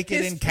 I'll take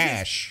it in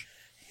cash."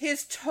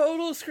 His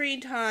total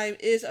screen time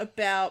is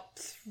about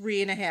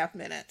 3.5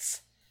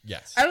 minutes.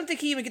 Yes. I don't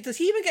think does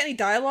he even get any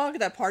dialogue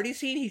at that party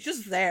scene? He's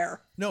just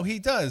there. No, he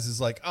does.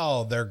 Is like,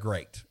 oh, they're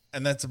great,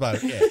 and that's about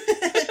it.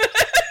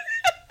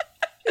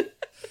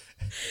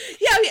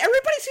 Yeah, I mean,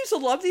 everybody seems to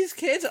love these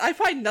kids. I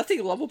find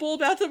nothing lovable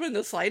about them in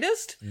the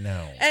slightest.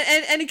 No.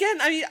 And again,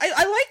 I mean,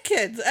 I like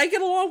kids. I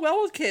get along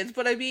well with kids,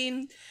 but I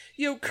mean,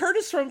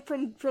 Curtis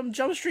from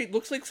Jump Street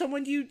looks like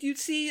someone you'd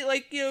see,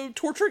 like,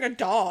 torturing a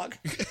dog.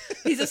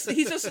 He's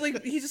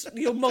just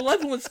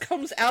malevolence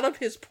comes out of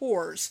his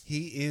pores.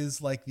 He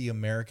is like the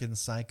American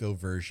Psycho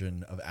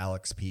version of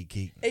Alex P.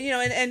 Keaton.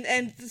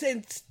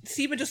 And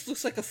Steven just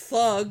looks like a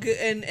thug,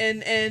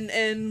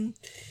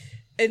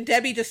 and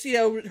Debbie just,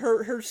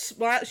 her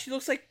smile, she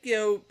looks like,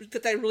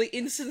 that really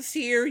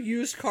insincere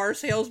used car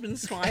salesman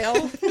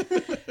smile.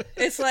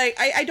 It's like,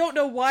 I don't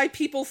know why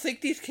people think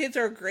these kids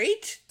are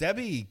great.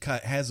 Debbie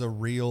has a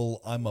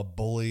real I'm a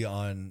bully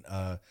on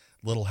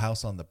Little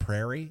House on the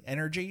Prairie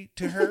energy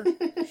to her.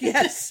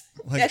 Yes.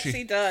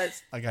 She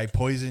does. Like, I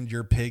poisoned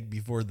your pig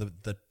before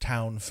the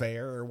town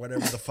fair or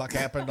whatever the fuck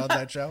happened on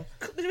that show.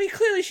 I mean,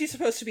 clearly she's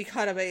supposed to be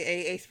kind of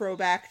a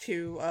throwback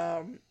to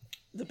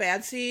the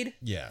Bad Seed.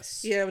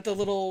 Yes. With the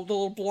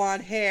little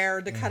blonde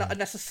hair, the kind of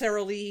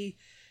unnecessarily,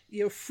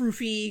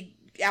 froofy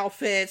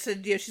outfits,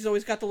 and she's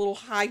always got the little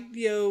high,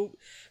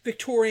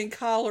 Victorian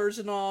collars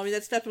and all. I mean,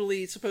 that's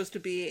definitely supposed to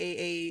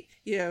be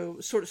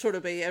a sort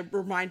of a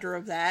reminder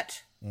of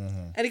that.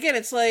 Mm-hmm. And again,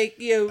 it's like,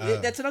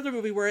 that's another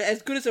movie where,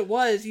 as good as it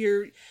was,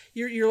 you're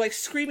like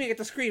screaming at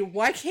the screen,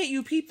 why can't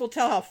you people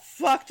tell how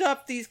fucked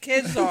up these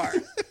kids are?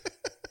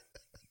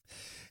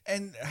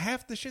 And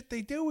half the shit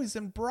they do is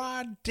in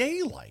broad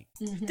daylight.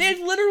 Mm-hmm.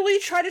 They literally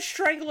try to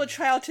strangle a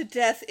child to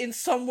death in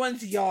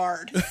someone's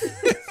yard.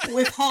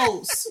 With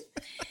hose.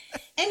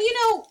 And,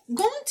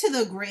 going to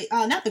the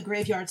not the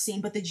graveyard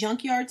scene, but the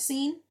junkyard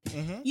scene,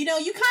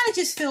 you kind of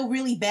just feel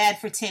really bad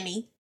for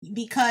Timmy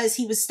because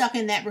he was stuck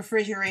in that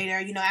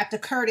refrigerator, after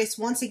Curtis,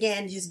 once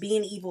again, just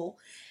being evil.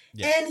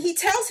 Yeah. And he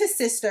tells his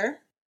sister,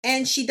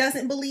 and she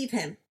doesn't believe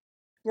him,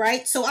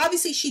 right? So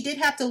obviously she did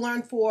have to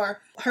learn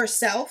for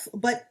herself,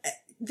 but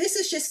this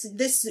is just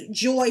this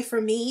joy for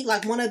me,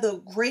 like one of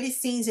the greatest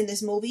scenes in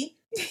this movie.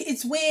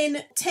 It's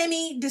when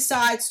Timmy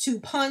decides to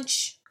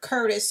punch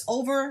Curtis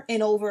over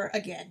and over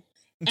again.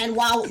 And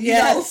while,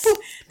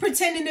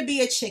 pretending to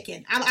be a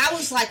chicken. I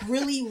was like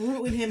really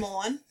rooting him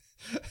on.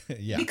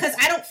 Yeah. Because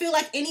I don't feel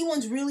like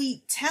anyone's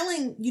really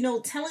telling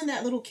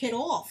that little kid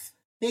off.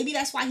 Maybe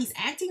that's why he's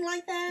acting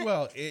like that.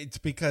 Well, it's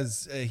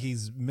because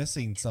he's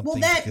missing something.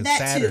 Well,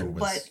 that too.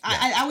 But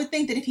yeah. I would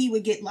think that if he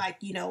would get like,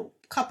 you know,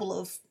 a couple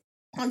of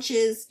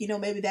punches, you know,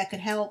 maybe that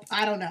could help.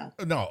 I don't know.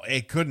 No,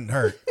 it couldn't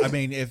hurt. I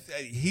mean,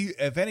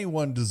 if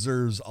anyone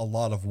deserves a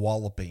lot of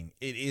walloping,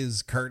 it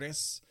is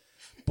Curtis.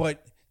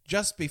 But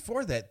just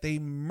before that, they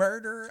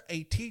murder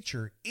a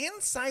teacher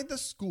inside the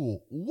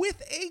school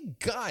with a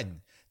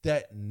gun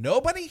that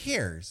nobody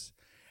hears.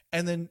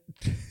 And then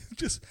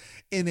just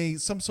in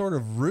some sort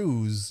of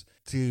ruse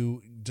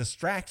to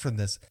distract from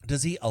this,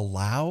 does he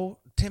allow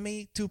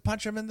Timmy to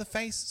punch him in the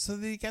face so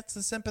that he gets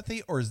the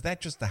sympathy? Or is that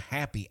just a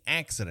happy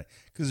accident?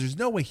 Because there's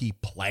no way he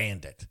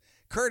planned it.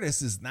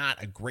 Curtis is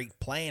not a great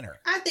planner.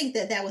 I think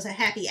that was a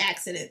happy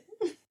accident.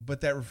 But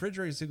that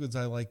refrigerator sequence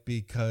I like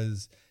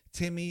because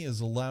Timmy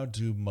is allowed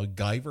to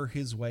MacGyver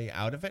his way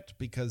out of it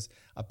because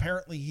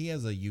apparently he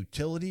has a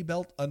utility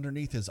belt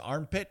underneath his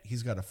armpit.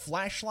 He's got a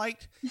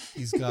flashlight.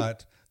 He's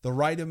got the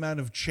right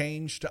amount of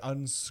change to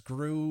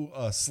unscrew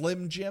a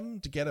Slim Jim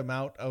to get him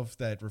out of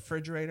that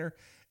refrigerator.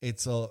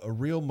 It's a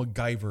real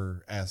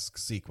MacGyver-esque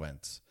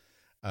sequence.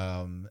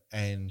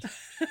 And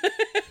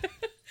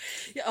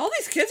yeah, all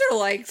these kids are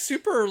like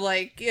super,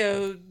 like, you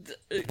know,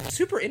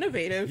 super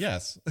innovative.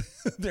 Yes,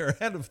 they're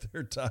ahead of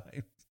their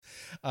time.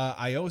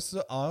 I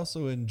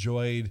also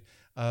enjoyed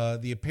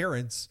the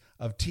appearance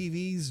of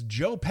TV's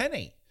Joe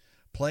Penny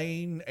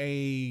playing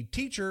a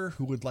teacher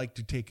who would like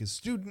to take his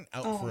student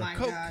out for a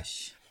Coke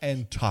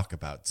and talk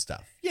about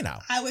stuff. You know,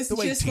 I was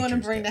just going to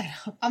bring that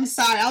up. I'm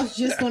sorry. I was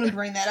just going to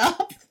bring that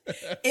up.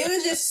 It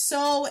was just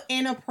so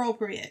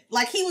inappropriate.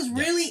 Like, he was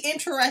really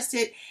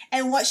interested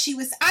in what she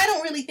was. I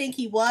don't really think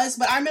he was,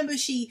 but I remember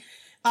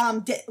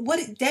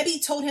Debbie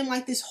told him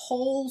like this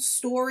whole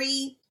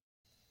story.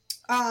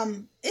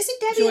 Is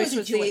it Debbie or is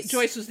it Joyce?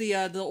 Joyce was the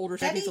older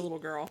sister, the little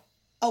girl.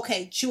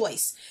 Okay,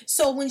 Joyce.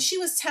 So when she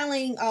was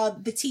telling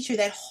the teacher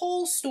that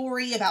whole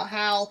story about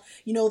how,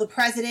 you know, the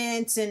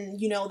president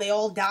and, you know, they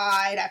all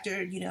died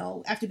after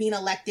being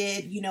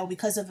elected, you know,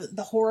 because of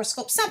the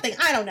horoscope, something,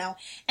 I don't know.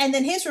 And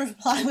then his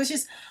reply was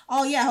just,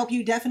 oh yeah, I hope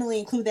you definitely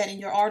include that in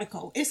your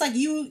article. It's like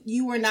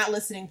you were not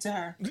listening to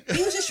her.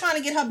 He was just trying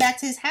to get her back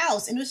to his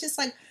house. And it was just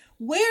like,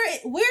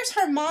 where's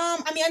her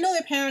mom? I mean, I know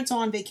their parents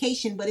are on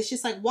vacation, but it's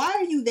just like, why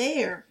are you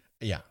there?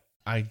 Yeah.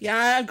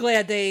 I'm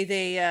glad they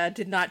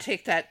did not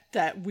take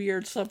that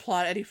weird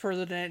subplot any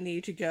further than it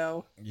needed to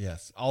go.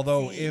 Yes.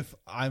 Although if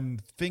I'm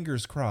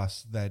fingers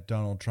crossed that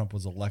Donald Trump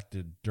was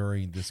elected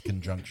during this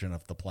conjunction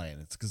of the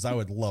planets, because I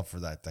would love for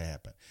that to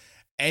happen.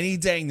 Any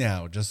day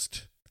now,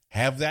 just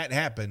have that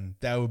happen.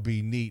 That would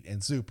be neat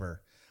and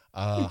super.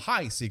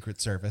 Hi,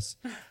 Secret Service.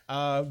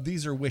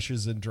 These are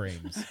wishes and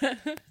dreams.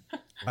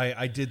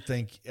 I did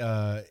think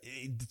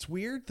it's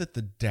weird that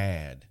the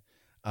dad,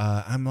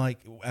 I'm like,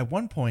 at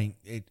one point,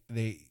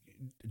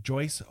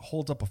 Joyce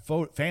holds up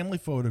a family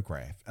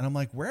photograph, and I'm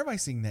like, where have I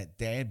seen that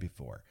dad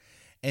before?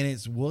 And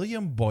it's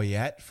William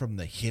Boyett from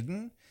The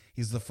Hidden.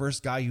 He's the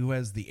first guy who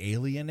has the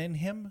alien in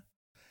him.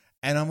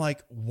 And I'm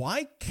like,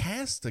 why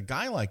cast a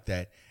guy like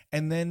that?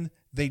 And then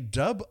they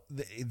dub,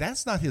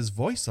 that's not his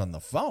voice on the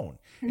phone.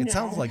 It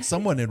sounds like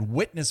someone in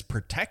witness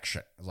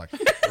protection. It's like,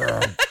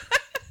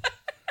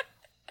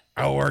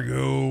 how are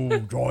you,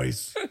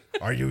 Joyce?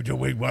 Are you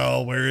doing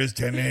well? Where is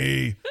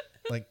Timmy?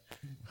 Like,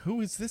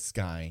 who is this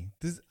guy?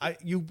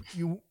 You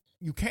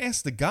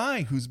cast a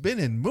guy who's been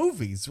in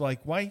movies. Like,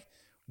 why?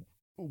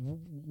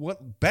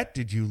 What bet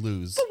did you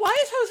lose? But why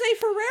is Jose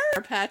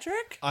Ferrer,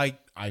 Patrick?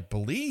 I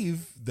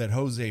believe that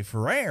Jose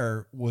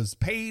Ferrer was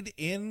paid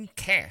in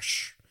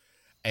cash,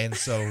 and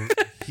so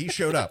he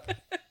showed up.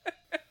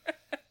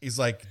 He's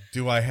like,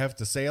 do I have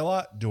to say a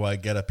lot? Do I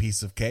get a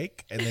piece of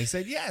cake? And they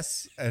said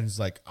yes. And he's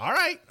like, all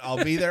right,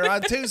 I'll be there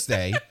on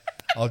Tuesday.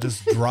 I'll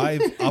just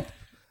drive up.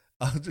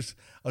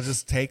 I'll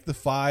just take the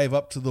 5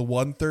 up to the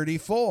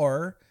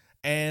 134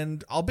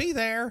 and I'll be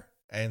there.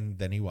 And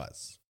then he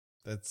was.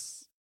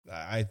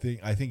 I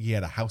think he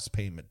had a house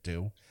payment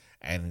due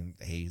and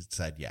he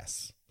said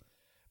yes.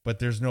 But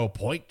there's no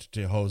point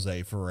to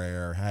Jose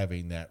Ferrer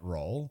having that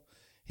role.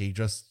 I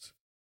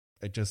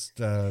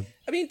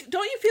mean,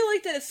 don't you feel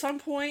like that at some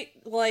point,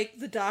 like,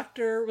 the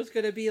doctor was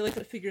going to be like,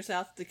 that figures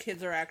out that the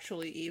kids are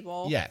actually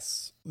evil?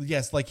 Yes,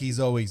 like he's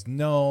always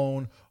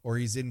known, or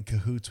he's in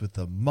cahoots with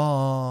the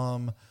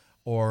mom,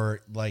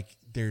 or like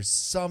there's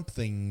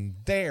something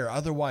there.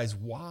 Otherwise,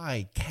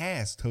 why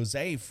cast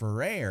Jose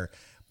Ferrer?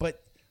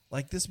 But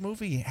like, this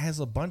movie has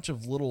a bunch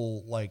of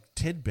little like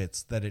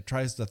tidbits that it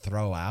tries to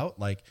throw out,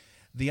 like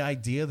the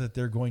idea that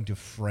they're going to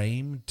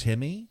frame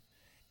Timmy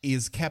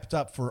is kept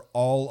up for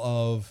all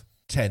of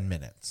 10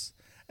 minutes.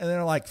 And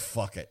they're like,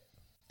 fuck it.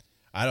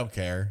 I don't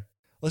care.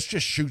 Let's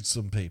just shoot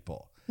some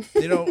people.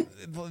 You know,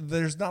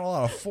 there's not a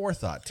lot of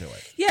forethought to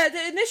it. Yeah,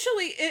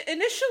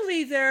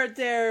 initially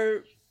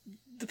they're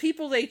the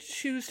people they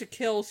choose to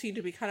kill seem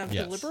to be kind of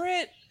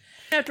deliberate.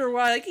 After a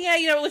while, like, yeah,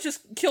 you know, let's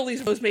just kill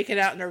these folks making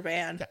out in their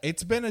van.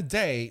 It's been a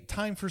day.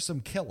 Time for some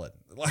killing.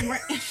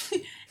 Right.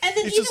 And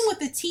then even with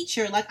the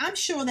teacher, like, I'm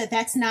sure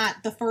that's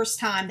not the first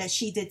time that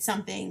she did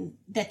something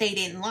that they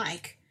didn't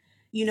like.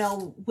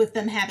 with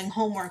them having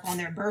homework on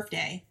their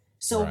birthday.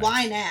 So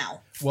why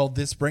now? Well,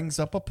 this brings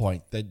up a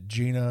point that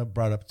Gina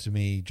brought up to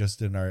me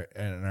just in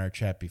our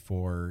chat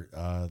before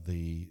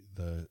the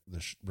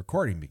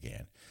recording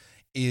began.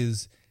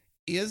 Is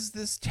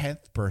this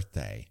 10th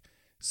birthday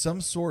some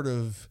sort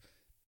of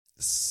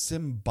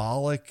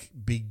symbolic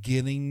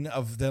beginning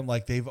of them?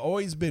 Like, they've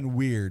always been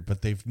weird,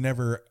 but they've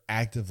never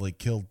actively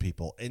killed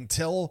people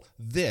until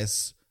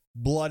this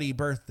bloody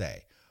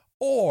birthday?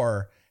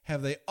 Or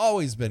have they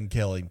always been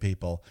killing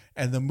people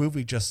and the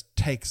movie just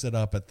takes it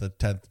up at the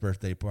 10th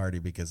birthday party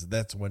because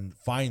that's when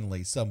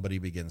finally somebody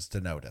begins to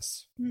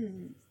notice?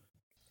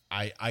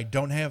 I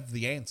don't have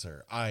the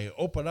answer. I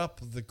open up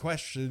the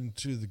question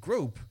to the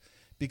group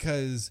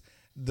because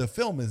the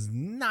film is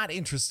not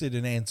interested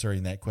in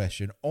answering that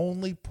question,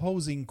 only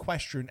posing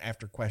question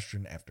after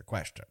question after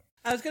question.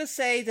 I was going to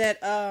say that,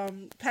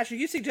 Patrick,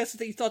 you suggested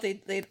that you thought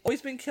they'd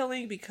always been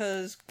killing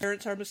because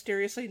parents are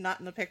mysteriously not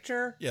in the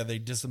picture. Yeah, they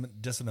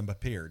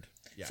disappeared.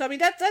 Yeah. So,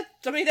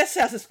 that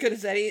sounds as good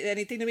as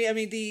anything to me. I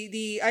mean,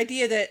 the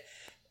idea that,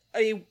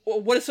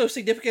 what is so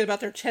significant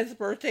about their 10th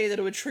birthday that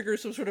it would trigger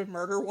some sort of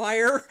murder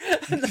wire?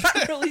 I'm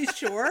not really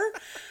sure.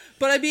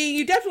 But, I mean,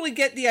 you definitely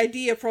get the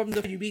idea from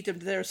when you meet them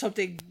that there's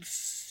something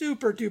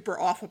super duper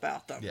off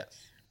about them. Yes.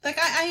 Like,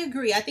 I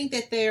agree. I think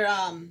that they're,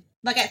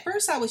 like, at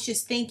first I was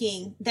just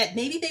thinking that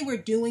maybe they were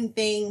doing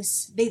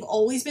things, they've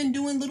always been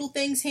doing little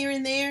things here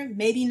and there,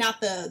 maybe not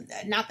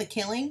the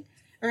killing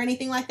or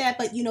anything like that,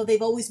 but,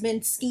 they've always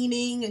been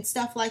scheming and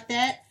stuff like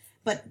that.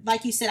 But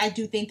like you said, I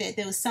do think that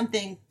there was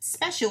something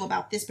special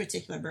about this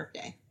particular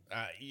birthday.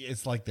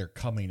 It's like their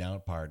coming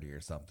out party or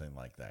something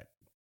like that.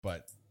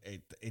 But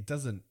it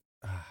doesn't,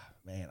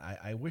 man,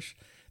 I wish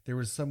there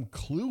was some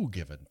clue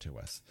given to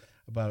us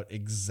about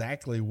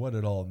exactly what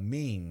it all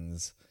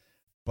means,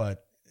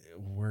 but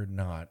we're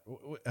not.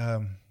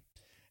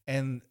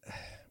 And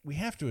we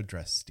have to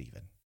address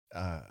Steven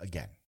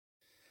again.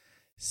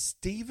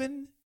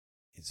 Steven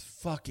is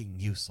fucking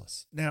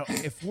useless. Now,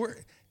 if we're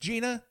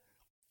Gina,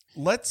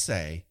 let's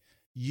say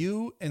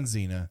you and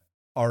Xena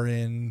are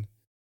in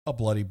a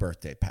bloody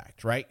birthday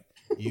pact, right?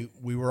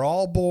 We were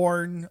all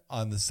born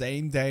on the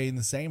same day in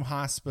the same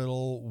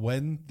hospital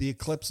when the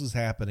eclipse was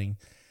happening.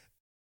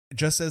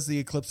 Just as the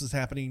eclipse is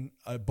happening,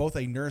 both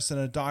a nurse and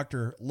a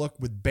doctor look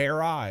with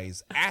bare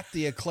eyes at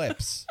the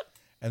eclipse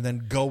and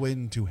then go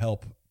in to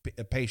help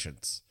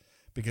patients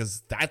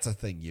because that's a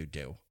thing you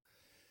do.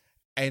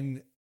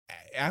 And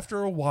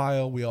after a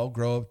while, we all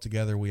grow up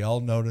together. We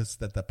all notice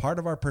that the part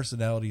of our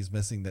personality is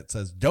missing that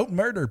says, don't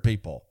murder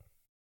people.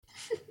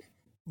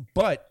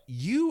 But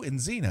you and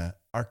Xena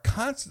are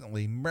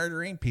constantly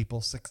murdering people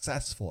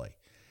successfully.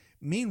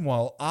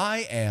 Meanwhile,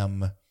 I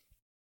am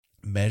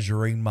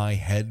measuring my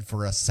head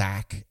for a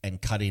sack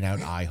and cutting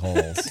out eye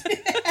holes.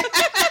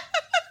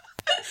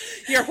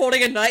 You're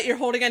holding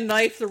a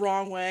knife the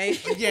wrong way.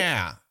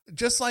 Yeah,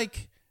 just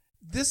like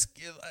this,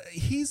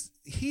 he's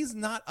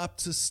not up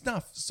to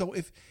snuff. So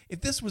if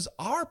this was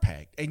our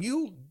pact and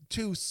you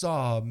two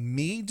saw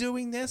me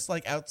doing this,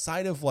 like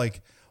outside of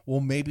like, well,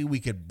 maybe we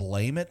could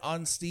blame it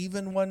on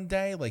Steven one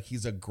day. Like,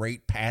 he's a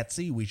great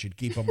patsy. We should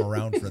keep him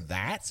around for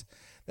that.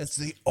 That's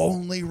the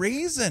only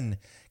reason,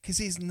 because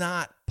he's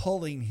not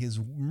pulling his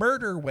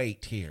murder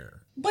weight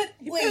here. But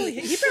he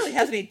barely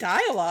has any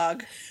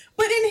dialogue.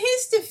 But in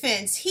his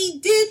defense, he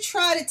did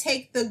try to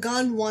take the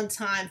gun one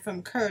time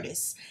from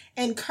Curtis.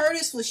 And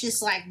Curtis was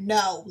just like,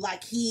 no,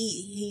 like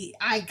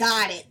I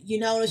got it.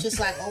 It was just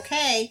like,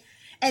 okay.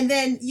 And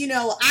then,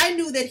 I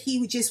knew that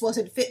he just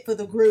wasn't fit for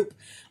the group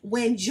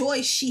when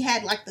Joyce, she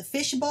had like the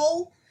fish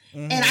bowl.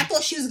 Mm-hmm. And I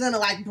thought she was going to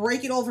like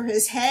break it over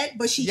his head,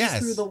 but she just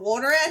threw the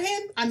water at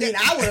him. I mean,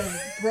 I would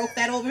have broke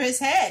that over his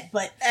head,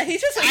 but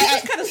he's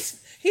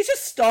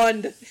just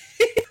stunned.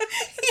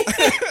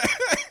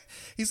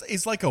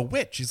 He's like a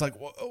witch. He's like,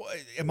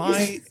 am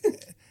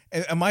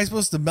I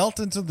supposed to melt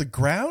into the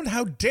ground?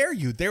 How dare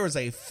you? There was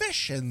a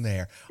fish in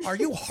there. Are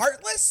you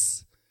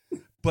heartless?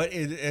 But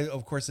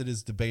of course, it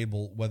is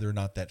debatable whether or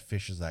not that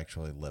fish is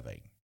actually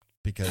living,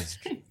 because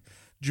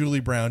Julie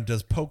Brown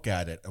does poke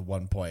at it at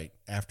one point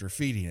after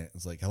feeding it.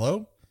 It's like,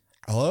 hello?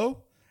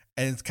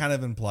 And it's kind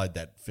of implied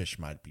that fish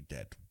might be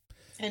dead.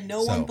 And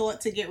no one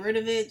thought to get rid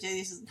of it.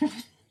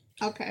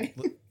 Okay.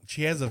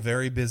 She has a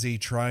very busy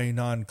trying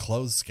on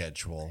clothes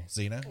schedule,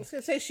 Xena. I was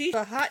going to say, she's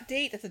a hot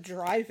date at the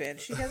drive-in.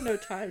 She has no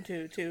time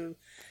to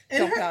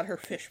dump out her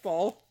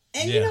fishbowl.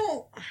 And,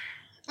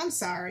 I'm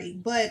sorry,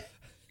 but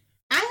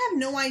I have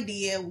no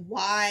idea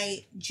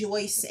why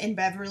Joyce and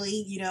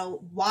Beverly,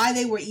 why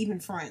they were even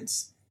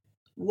friends.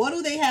 What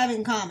do they have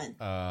in common?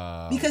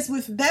 Because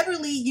with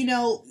Beverly,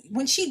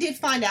 when she did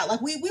find out,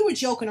 like we were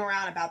joking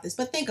around about this,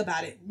 but think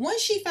about it.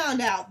 Once she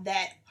found out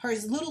that her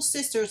little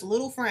sister's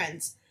little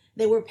friends,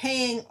 they were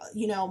paying,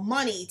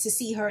 money to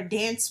see her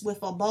dance with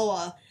a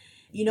boa,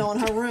 in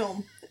her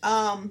room,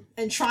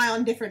 and try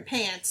on different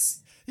pants.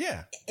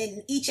 Yeah.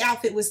 And each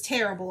outfit was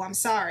terrible. I'm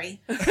sorry.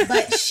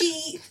 But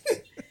she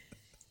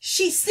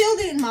still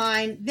didn't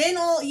mind. Then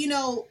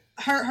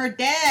her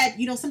dad,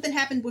 you know, something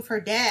happened with her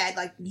dad,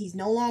 like he's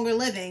no longer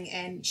living,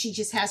 and she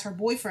just has her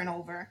boyfriend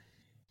over,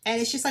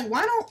 and it's just like,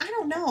 why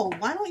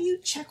don't you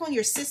check on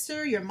your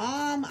sister, your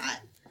mom?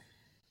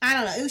 I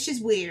don't know. It was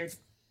just weird.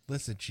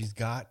 Listen, she's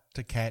got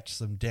to catch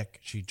some dick.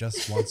 She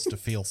just wants to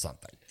feel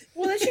something.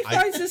 Well, then she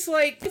finds this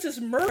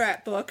murder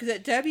rap book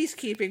that Debbie's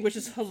keeping, which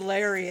is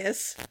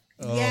hilarious.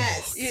 Oh.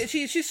 Yes.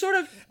 She's sort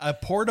of a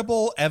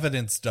portable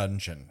evidence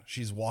dungeon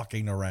she's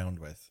walking around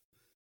with.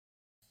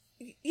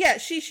 Yeah,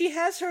 she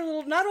has her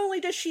little. Not only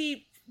does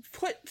she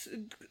put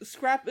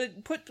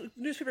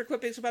newspaper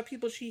clippings about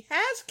people she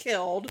has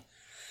killed,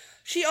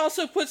 she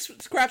also puts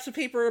scraps of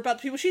paper about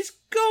the people she's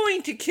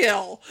going to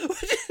kill,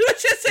 which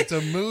is it's a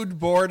mood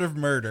board of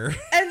murder.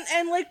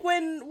 And like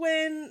when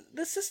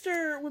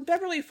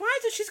Beverly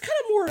finds it, she's kind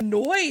of more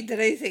annoyed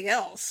than anything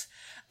else.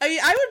 I mean,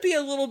 I would be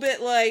a little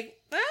bit like,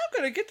 I'm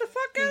gonna get the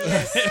fuck out of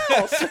this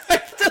house, or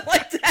something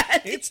like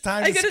that. It's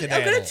time to skedaddle.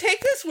 I'm gonna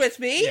take this with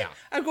me. Yeah.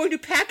 I'm going to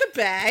pack a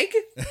bag.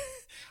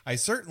 I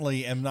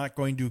certainly am not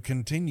going to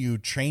continue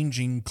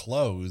changing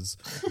clothes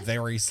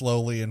very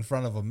slowly in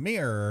front of a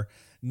mirror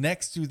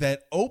next to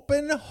that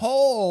open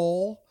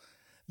hole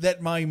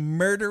that my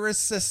murderous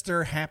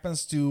sister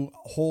happens to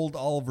hold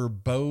all of her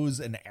bows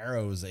and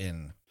arrows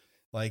in.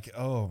 Like,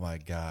 oh my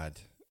God.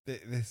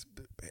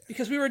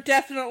 Because we were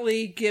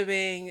definitely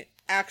giving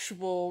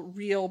actual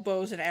real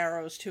bows and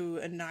arrows to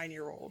a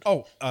 9-year-old.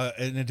 Oh,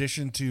 in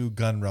addition to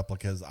gun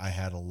replicas, I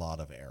had a lot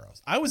of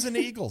arrows. I was an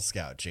Eagle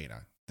Scout,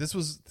 Gina. This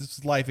was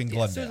life in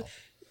Glendale.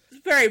 So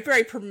very,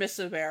 very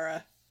permissive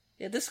era.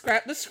 Yeah, this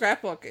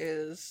scrapbook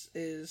is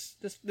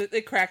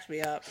it cracks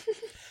me up.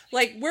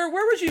 Like, where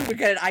would you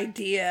get an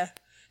idea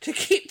to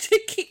keep?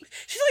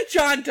 She's like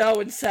John Doe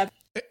in Seven.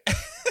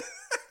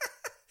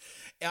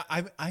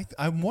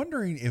 I'm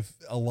wondering if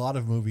a lot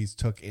of movies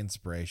took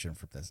inspiration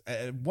from this.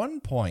 At one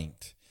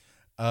point,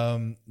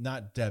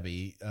 not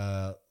Debbie,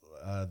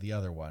 the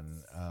other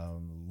one,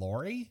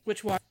 Lori?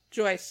 Which one?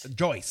 Joyce.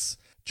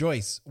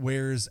 Joyce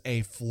wears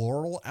a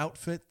floral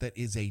outfit that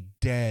is a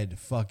dead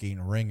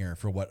fucking ringer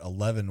for what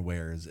Eleven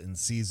wears in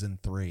season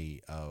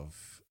 3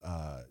 of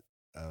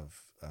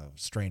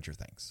Stranger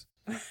Things.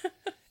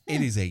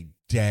 It is a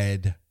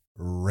dead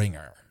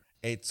ringer.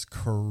 It's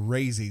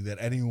crazy that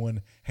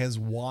anyone has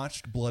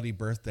watched Bloody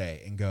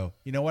Birthday and go,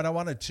 you know what? I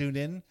want to tune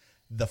in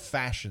the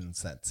fashion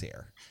sense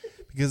here,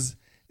 because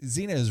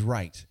Xena is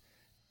right.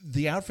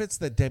 The outfits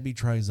that Debbie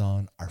tries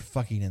on are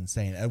fucking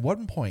insane. At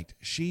one point,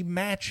 she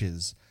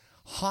matches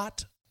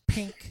hot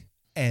pink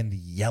and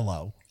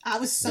yellow. I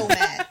was so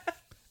mad.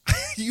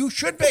 You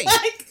should be.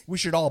 We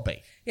should all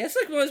be. Yeah, it's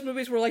like one of those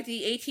movies where like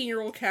the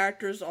 18-year-old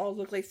characters all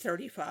look like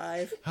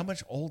 35. How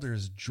much older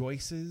is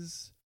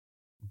Joyce's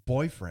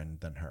boyfriend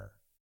than her?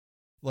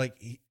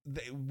 Like,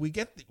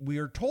 we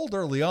are told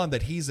early on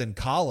that he's in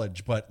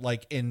college, but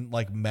like in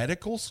like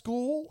medical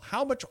school,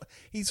 how much?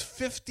 He's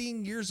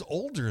 15 years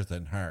older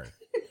than her.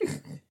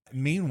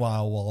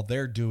 Meanwhile, while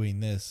they're doing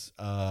this,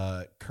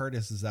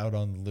 Curtis is out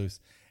on the loose,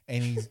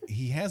 and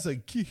he has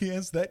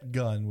that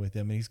gun with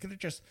him, and he's gonna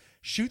just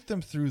shoot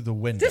them through the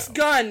window. This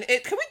gun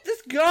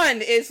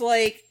is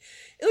like,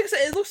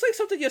 it looks like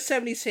something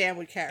Yosemite Sam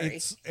would carry.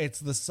 It's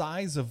the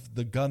size of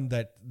the gun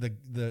that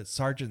the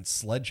Sergeant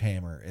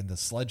Sledgehammer in the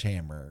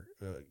Sledgehammer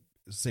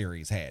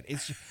series had.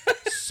 It's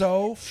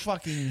so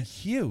fucking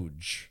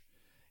huge.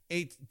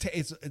 It's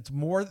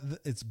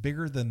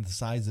bigger than the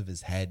size of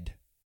his head.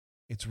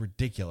 It's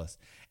ridiculous.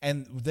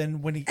 And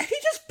then when he's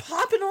just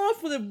popping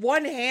off with it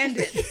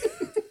one-handed.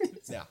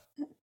 Yeah.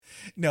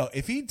 No,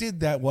 if he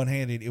did that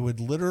one-handed, it would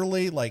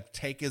literally like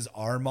take his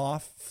arm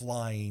off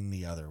flying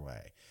the other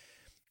way.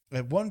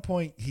 At one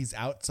point, he's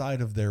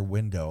outside of their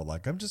window,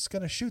 like, I'm just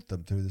going to shoot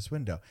them through this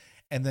window.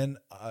 And then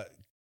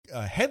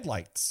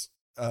headlights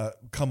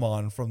come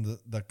on from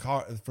the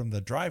car, from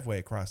the driveway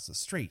across the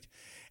street.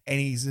 And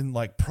he's in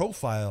like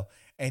profile,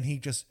 and he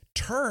just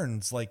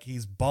turns like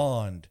he's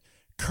Bond.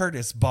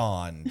 Curtis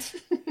Bond.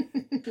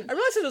 I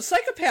realize there's a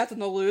psychopath on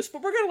the loose,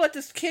 but we're going to let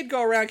this kid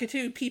go around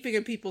continue peeping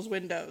in people's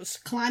windows.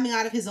 Climbing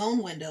out of his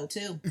own window,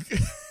 too.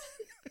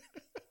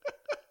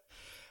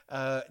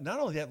 Not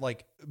only that,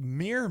 like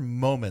mere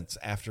moments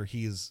after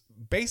he's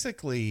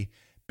basically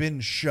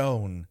been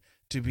shown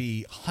to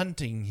be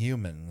hunting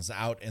humans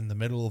out in the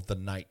middle of the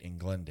night in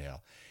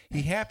Glendale,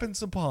 he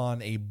happens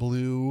upon a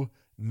blue,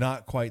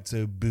 not quite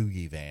so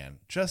boogie van,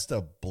 just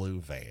a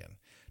blue van.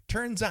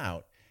 Turns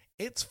out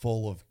it's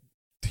full of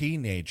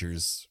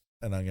teenagers,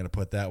 and I'm going to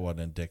put that one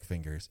in dick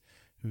fingers,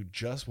 who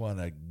just want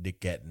to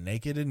get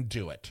naked and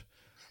do it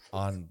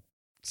on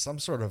some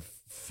sort of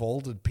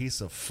folded piece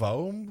of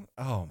foam.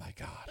 Oh my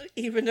God.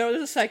 Even though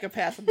there's a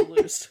psychopath on the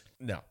loose.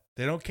 No,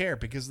 they don't care,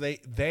 because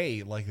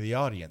they, like the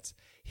audience,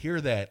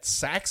 hear that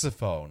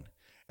saxophone,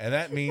 and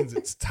that means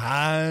it's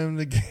time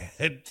to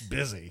get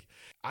busy.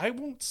 I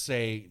won't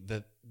say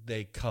that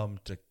they come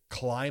to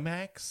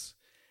climax.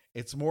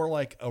 It's more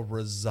like a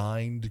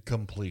resigned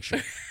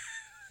completion.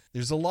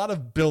 There's a lot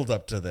of build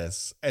up to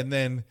this, and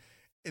then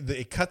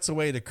it cuts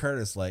away to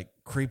Curtis like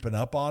creeping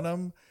up on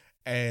him,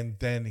 And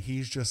then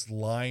he's just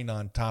lying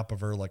on top of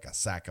her like a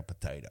sack of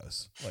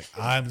potatoes. Like,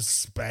 I'm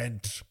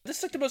spent. This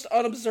is like the most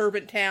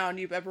unobservant town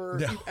you've ever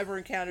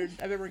encountered.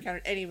 I've ever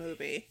encountered any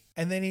movie.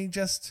 And then he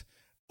just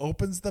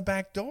opens the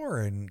back door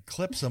and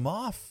clips him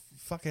off,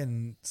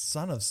 fucking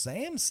Son of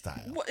Sam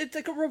style. Well, it's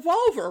like a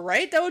revolver,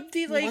 right? That would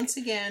be like, once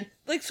again,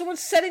 like someone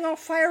setting off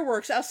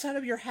fireworks outside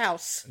of your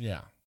house.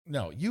 Yeah.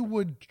 No, you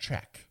would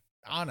check.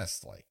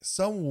 Honestly,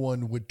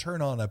 someone would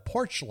turn on a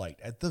porch light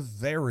at the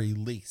very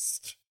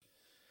least.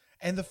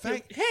 And the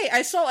fact, hey,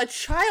 I saw a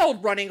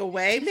child running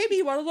away. Maybe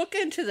you want to look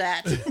into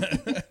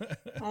that.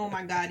 Oh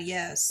my God,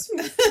 yes.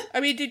 I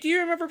mean, did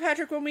you remember,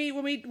 Patrick, when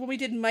we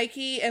did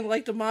Mikey and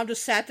like the mom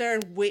just sat there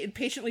and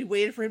patiently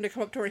waited for him to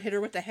come up to her and hit her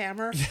with the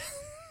hammer?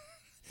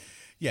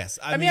 Yes,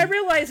 I mean, I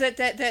realize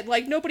that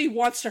like nobody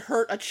wants to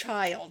hurt a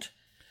child,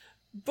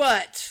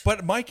 but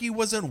Mikey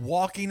wasn't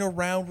walking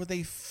around with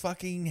a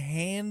fucking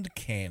hand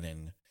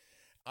cannon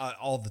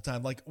all the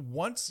time. Like,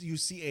 once you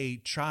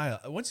see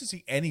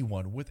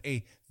anyone with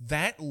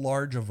that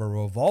large of a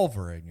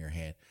revolver in your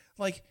hand,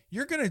 like,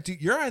 you're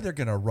either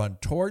gonna run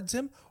towards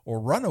him or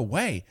run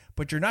away,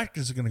 but you're not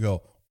just gonna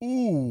go,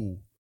 ooh,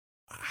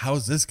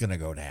 how's this gonna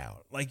go down?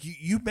 Like,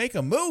 you make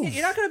a move.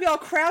 You're not gonna be all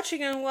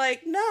crouching and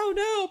like,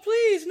 no,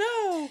 please,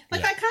 no.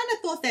 Like, I kind of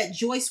thought that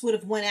Joyce would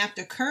have went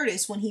after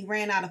Curtis when he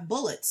ran out of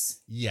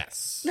bullets.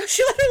 Yes. No,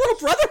 she let her little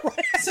brother run.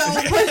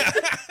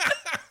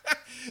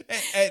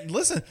 And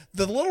listen,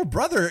 the little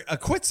brother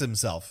acquits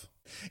himself.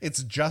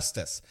 It's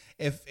justice.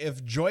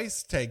 If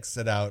Joyce takes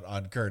it out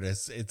on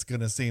Curtis, it's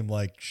gonna seem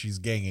like she's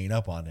ganging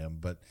up on him.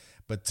 But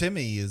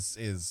Timmy is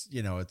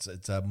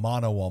it's a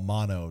mano a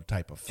mano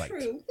type of fight.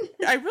 True.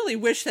 I really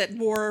wish that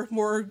more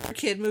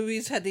kid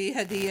movies had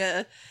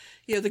the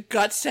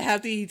guts to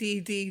have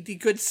the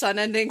good son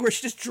ending where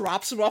she just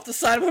drops him off the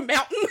side of a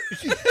mountain.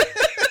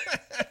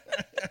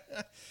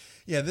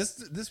 Yeah,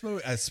 this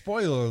movie.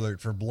 Spoiler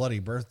alert for Bloody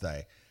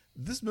Birthday.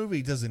 This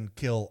movie doesn't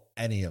kill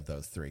any of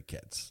those three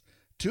kids.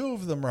 Two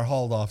of them are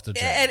hauled off to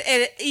jail. And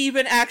it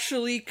even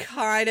actually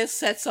kind of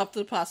sets up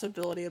the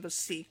possibility of a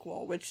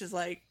sequel, which is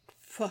like,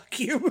 fuck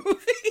you,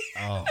 movie.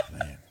 Oh,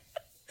 man.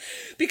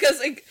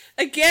 Because,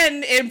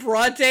 again, in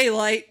broad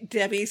daylight,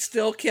 Debbie's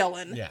still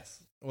killing.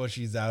 Yes. Well,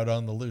 she's out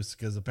on the loose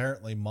because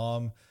apparently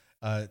Mom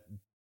had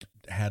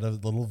a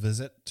little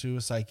visit to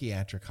a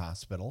psychiatric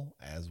hospital,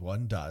 as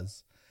one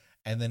does,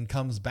 and then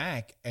comes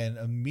back, and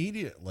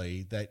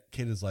immediately that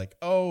kid is like,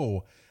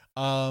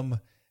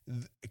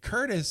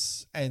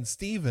 Curtis and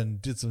Steven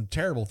did some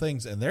terrible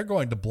things, and they're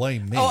going to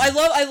blame me. Oh, I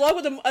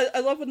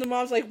love when the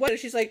mom's like, what? And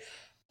she's like,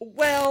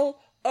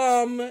 well,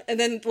 and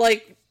then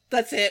like,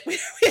 that's it. We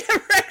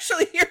never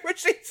actually hear what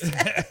she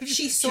said.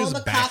 She saw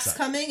the cops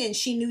coming, and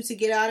she knew to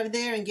get out of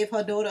there and give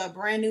her daughter a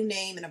brand new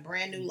name and a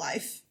brand new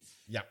life.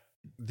 Yep.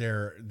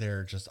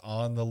 They're just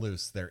on the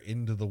loose. They're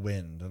into the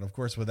wind. And of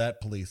course, with that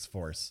police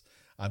force,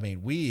 I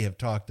mean, we have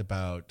talked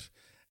about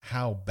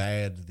how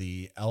bad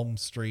the Elm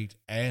Street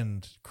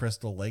and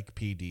Crystal Lake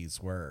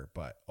PDs were,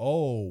 but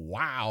oh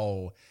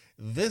wow,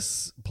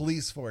 this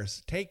police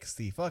force takes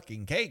the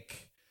fucking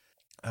cake.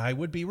 I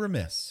would be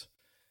remiss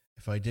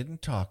if I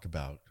didn't talk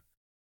about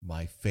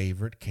my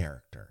favorite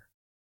character.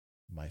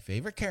 My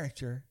favorite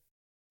character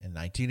in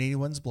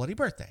 1981's Bloody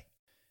Birthday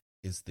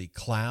is the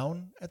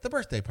clown at the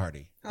birthday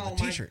party with a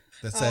t-shirt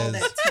that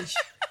says,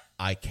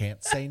 I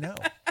can't say no.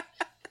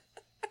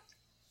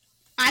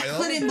 I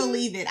couldn't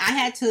believe it. I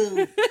had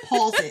to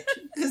pause it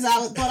because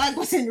I thought I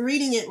wasn't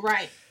reading it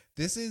right.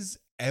 This is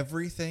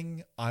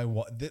everything I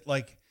want.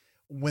 Like,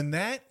 when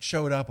that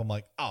showed up, I'm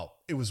like, oh,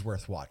 it was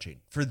worth watching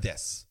for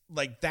this.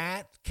 Like,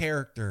 that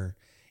character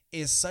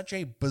is such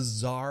a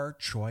bizarre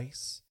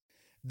choice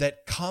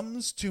that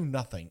comes to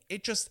nothing.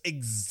 It just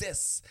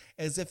exists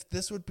as if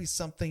this would be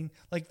something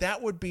like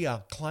that would be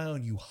a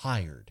clown you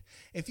hired.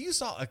 If you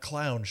saw a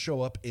clown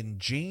show up in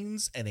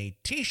jeans and a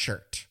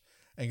t-shirt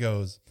and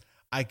goes,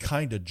 I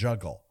kind of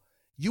juggle,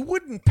 you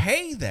wouldn't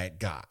pay that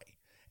guy.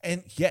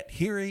 And yet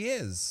here he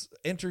is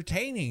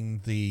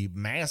entertaining the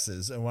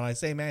masses. And when I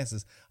say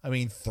masses, I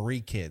mean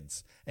 3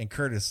 kids. And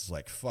Curtis is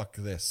like, fuck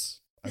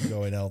this, I'm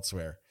going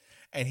elsewhere.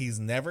 And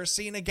he's never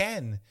seen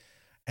again.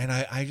 And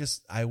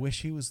I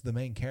wish he was the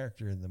main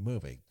character in the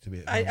movie.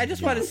 I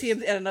just want to see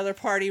him at another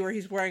party where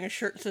he's wearing a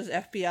shirt that says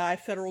FBI,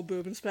 Federal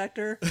Boob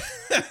Inspector.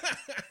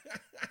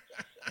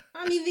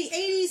 I mean, the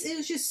 80s, it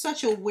was just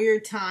such a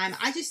weird time.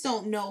 I just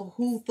don't know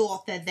who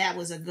thought that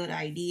was a good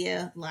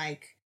idea.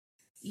 Like,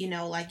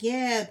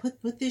 yeah,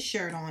 put this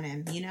shirt on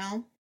him,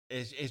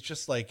 It's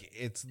just like,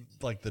 it's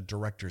like the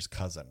director's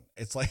cousin.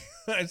 It's like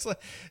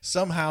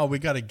somehow we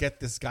got to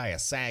get this guy a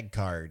SAG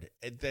card.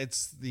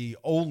 It's the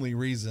only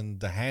reason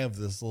to have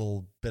this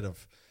little bit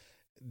of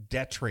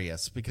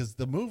detritus, because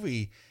the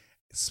movie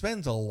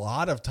spends a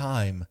lot of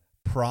time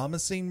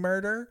promising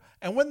murder.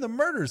 And when the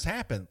murders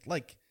happen,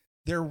 like,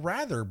 they're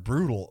rather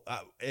brutal,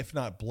 if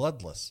not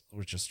bloodless,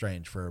 which is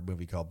strange for a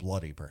movie called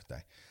Bloody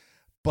Birthday.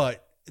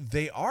 But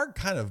they are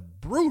kind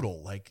of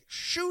brutal, like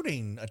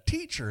shooting a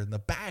teacher in the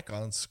back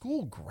on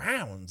school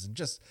grounds and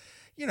just,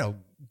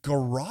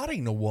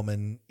 garroting a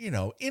woman,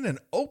 in an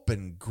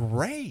open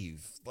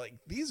grave. Like,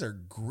 these are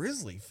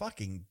grisly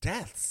fucking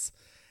deaths.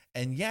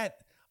 And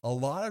yet a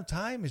lot of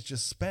time is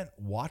just spent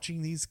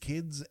watching these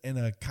kids in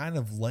a kind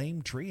of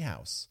lame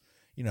treehouse,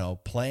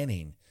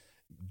 planning,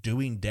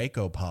 doing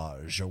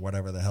decoupage or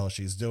whatever the hell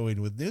she's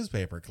doing with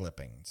newspaper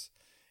clippings.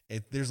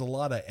 There's a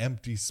lot of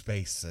empty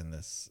space in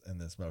this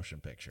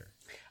motion picture.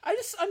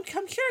 I'm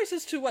curious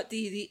as to what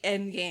the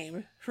end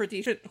game for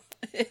Deejit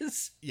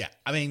is. Yeah,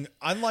 I mean,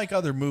 unlike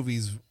other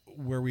movies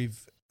where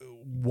we've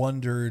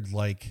wondered,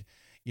 like,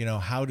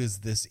 how does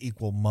this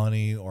equal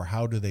money, or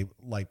how do they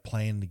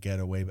plan to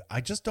get away? But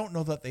I just don't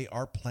know that they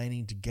are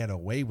planning to get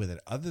away with it,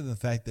 other than the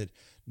fact that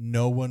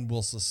no one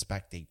will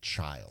suspect a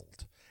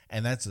child,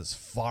 and that's as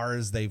far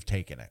as they've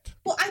taken it.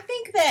 Well, I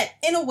think that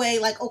in a way,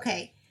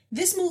 okay.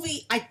 This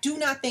movie, I do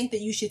not think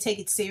that you should take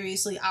it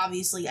seriously,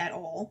 obviously, at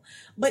all.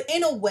 But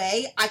in a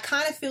way, I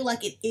kind of feel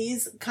like it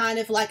is kind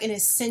of like an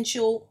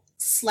essential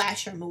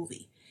slasher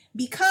movie.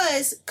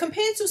 Because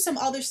compared to some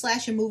other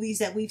slasher movies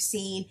that we've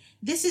seen,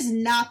 this is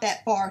not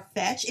that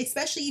far-fetched,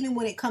 especially even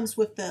when it comes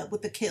with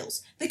the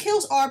kills. The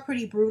kills are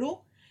pretty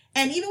brutal.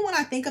 And even when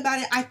I think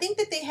about it, I think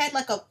that they had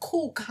a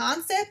cool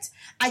concept.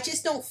 I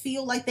just don't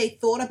feel like they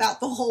thought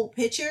about the whole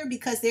picture,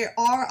 because there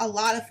are a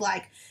lot of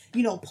plot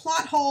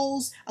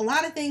holes. A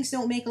lot of things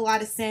don't make a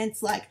lot of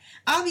sense.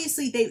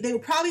 Obviously they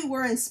probably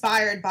were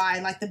inspired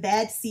by the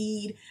Bad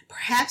Seed,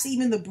 perhaps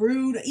even the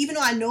Brood, even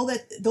though I know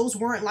that those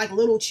weren't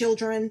little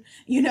children,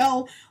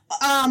 so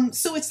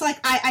it's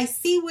I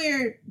see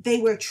where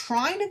they were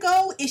trying to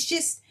go. It's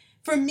just,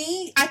 for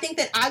me, I think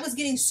that I was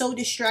getting so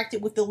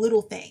distracted with the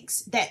little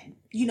things that,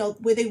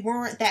 where they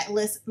weren't that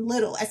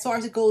little, as far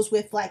as it goes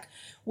with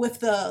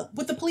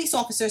the police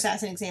officers,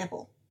 as an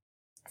example.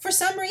 For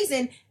some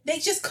reason, they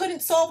just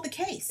couldn't solve the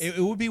case. It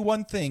would be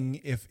one thing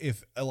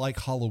if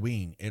like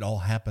Halloween, it all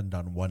happened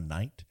on one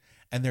night,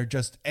 and they're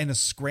just in a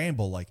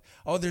scramble,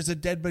 there's a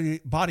dead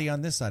body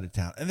on this side of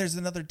town, and there's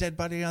another dead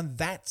body on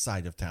that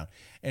side of town.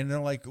 And they're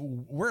like,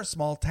 we're a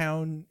small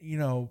town,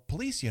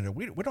 police unit.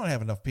 We don't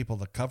have enough people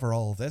to cover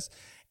all of this.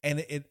 And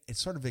it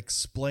sort of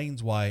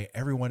explains why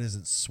everyone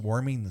isn't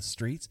swarming the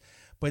streets.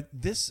 But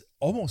this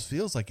almost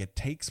feels like it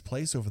takes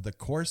place over the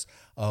course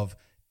of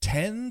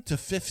 10 to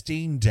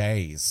 15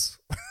 days.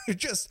 It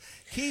just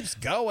keeps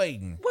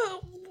going.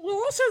 Well,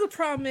 also the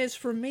problem is,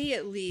 for me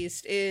at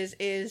least,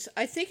 is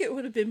I think it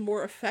would have been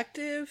more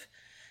effective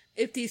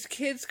if these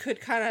kids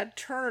could kind of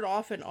turn it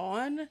off and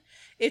on.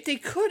 If they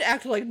could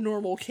act like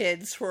normal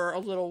kids for a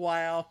little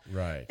while.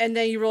 Right. And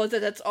then you realize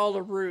that that's all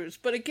a ruse.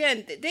 But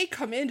again, they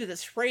come into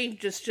this frame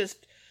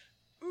just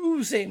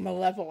oozing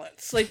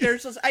malevolence.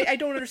 There's this, I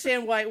don't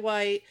understand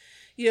why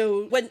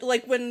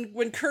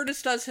when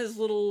Curtis does his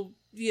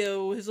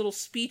little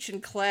speech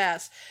in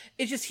class,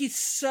 it's just, he's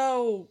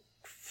so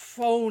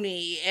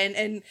phony,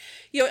 and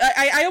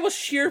I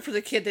almost cheered for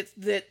the kid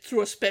that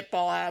threw a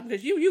spitball at him,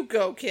 because you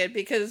go, kid,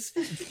 because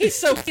he's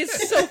so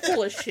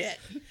full of shit,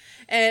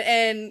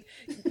 and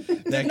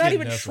they're not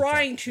even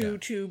trying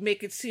to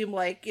make it seem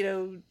like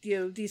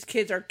these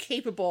kids are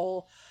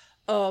capable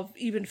of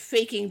even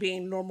faking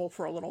being normal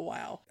for a little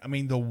while. I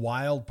mean, the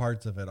wild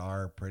parts of it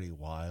are pretty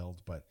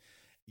wild, but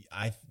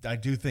I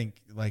do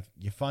think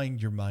you find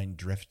your mind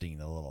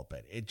drifting a little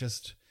bit. It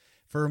just,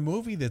 for a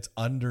movie that's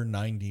under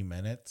 90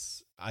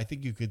 minutes, I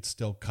think you could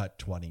still cut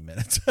 20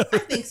 minutes. I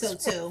think so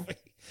too.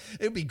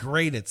 It'd be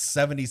great at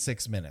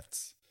 76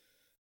 minutes.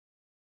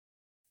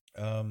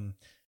 Right.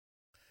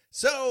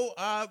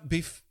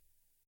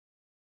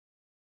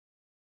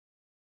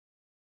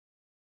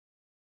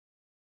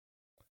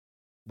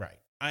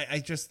 I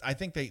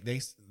think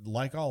they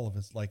like all of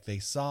us, they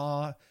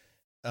saw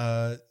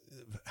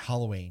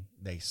Halloween,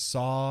 they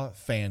saw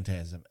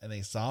Phantasm, and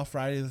they saw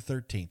Friday the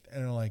 13th,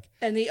 and they're like,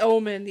 and the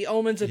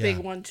Omen's a big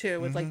one too,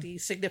 with the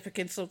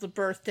significance of the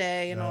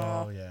birthday and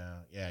all. Yeah.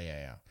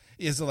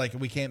 So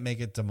we can't make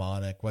it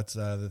demonic. What's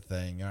the other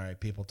thing? All right,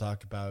 people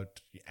talk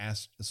about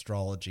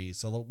astrology,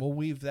 so we'll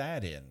weave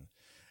that in,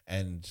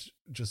 and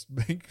just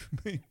make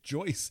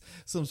Joyce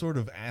some sort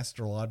of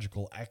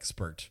astrological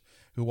expert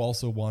who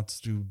also wants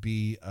to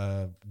be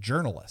a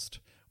journalist,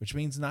 which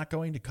means not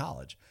going to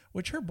college,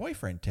 which her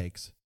boyfriend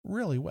takes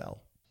really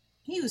well.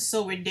 He was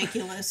so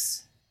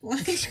ridiculous.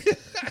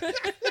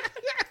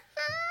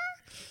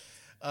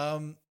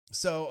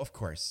 So, of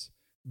course,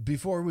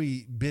 before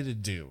we bid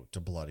adieu to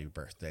Bloody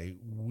Birthday,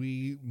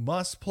 we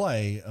must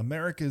play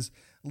America's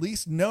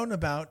least known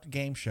about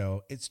game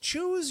show. It's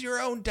Choose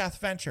Your Own Death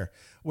Venture,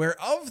 where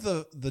of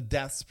the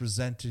deaths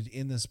presented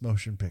in this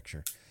motion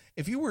picture,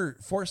 if you were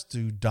forced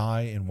to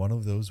die in one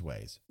of those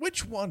ways,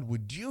 which one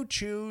would you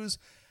choose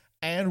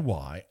and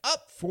why?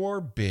 Up for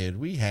bid,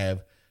 we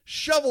have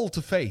shovel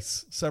to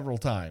face several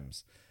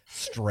times,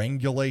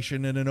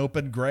 strangulation in an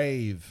open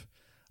grave,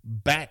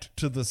 bat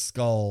to the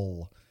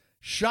skull,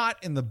 shot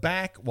in the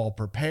back while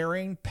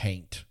preparing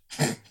paint,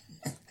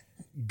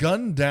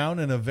 gunned down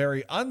in a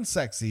very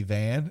unsexy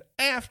van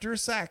after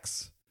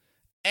sex,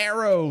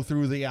 arrow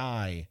through the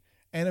eye,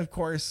 and of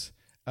course,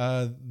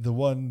 The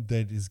one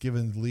that is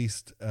given the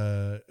least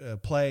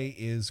play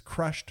is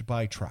Crushed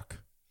by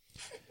Truck,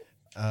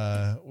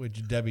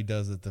 which Debbie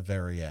does at the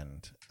very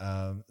end.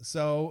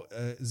 So,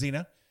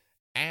 Zena,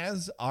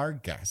 as our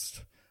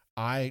guest,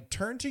 I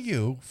turn to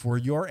you for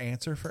your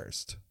answer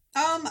first.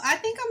 I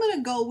think I'm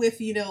gonna go with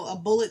a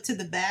bullet to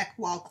the back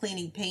while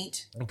cleaning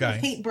paint. Okay.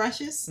 With paint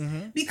brushes,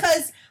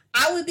 because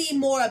I would be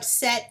more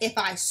upset if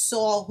I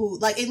saw who.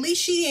 Like, at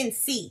least she didn't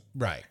see.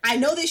 Right. I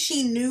know that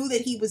she knew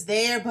that he was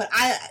there, but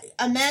I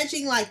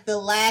imagine like the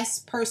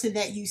last person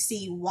that you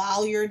see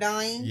while you're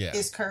dying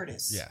is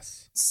Curtis.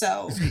 Yes.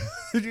 So.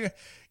 That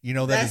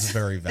is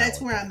very valid.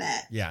 That's where I'm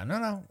at. Yeah,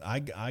 no, I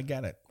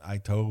get it. I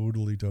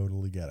totally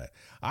get it.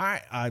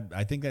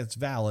 I think that's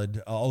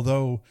valid.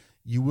 Although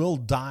you will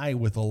die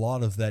with a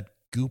lot of that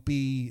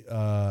goopy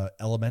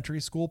elementary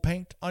school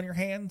paint on your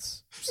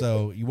hands,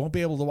 so you won't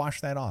be able to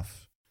wash that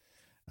off.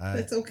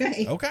 That's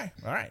okay. Okay,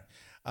 all right.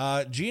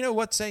 Gina,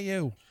 what say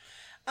you?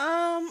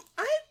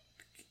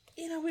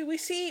 We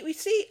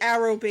see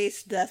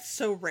arrow-based deaths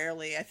so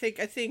rarely. I think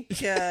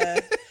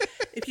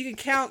if you can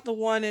count the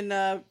one in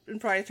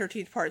Friday the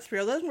 13th Part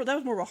 3, that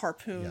was more of a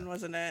harpoon,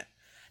 wasn't it?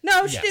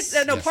 No, she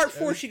did. No, Part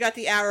 4, she got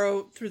the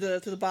arrow through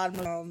the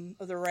bottom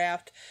of the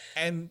raft.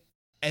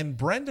 And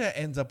Brenda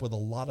ends up with a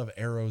lot of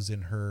arrows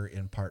in her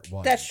in Part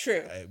 1. That's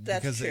true.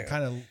 Because it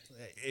kind of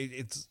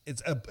it's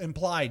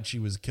implied she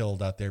was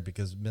killed out there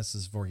because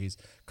Mrs. Voorhees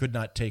could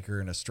not take her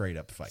in a straight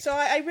up fight. So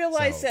I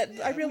realized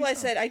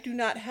that I do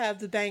not have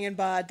the bang and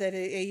bod that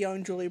a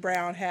young Julie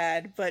Brown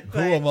had, but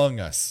who among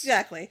us?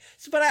 Exactly.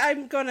 So, but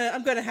I'm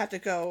gonna have to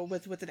go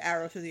with an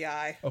arrow through the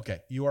eye. Okay,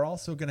 you are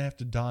also gonna have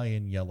to die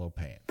in yellow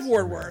pants.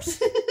 Or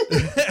worse.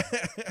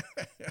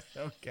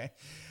 Okay,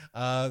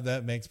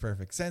 that makes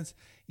perfect sense.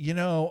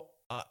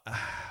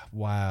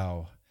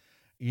 Wow.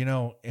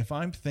 If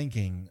I'm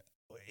thinking,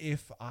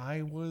 if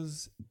I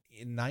was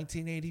in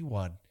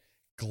 1981,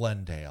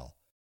 Glendale,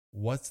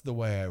 what's the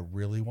way I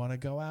really want to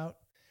go out?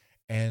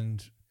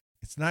 And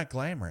it's not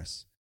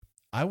glamorous.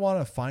 I want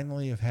to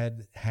finally have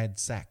had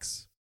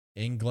sex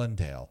in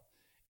Glendale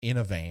in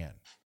a van.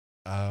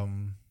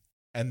 And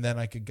then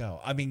I could go.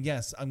 I mean,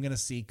 yes, I'm going to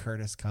see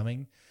Curtis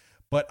coming,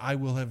 but I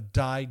will have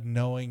died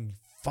knowing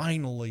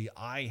finally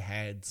I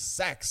had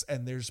sex,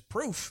 and there's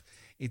proof.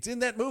 It's in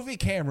that movie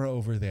camera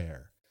over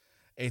there.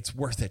 It's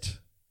worth it.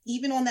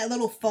 Even on that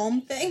little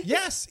foam thing?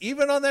 Yes,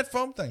 even on that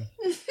foam thing.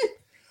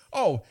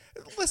 Oh,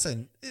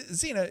 listen,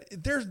 Zena,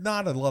 there's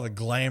not a lot of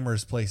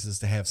glamorous places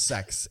to have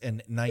sex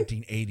in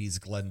 1980s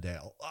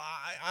Glendale.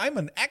 I'm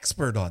an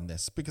expert on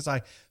this because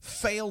I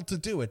failed to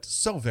do it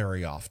so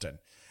very often.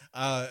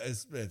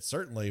 It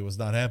certainly was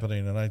not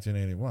happening in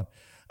 1981.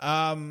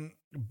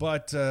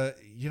 But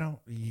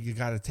you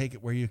got to take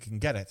it where you can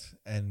get it.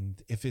 And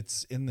if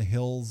it's in the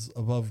hills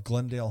above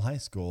Glendale High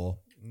School,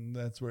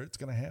 that's where it's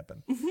going to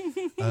happen.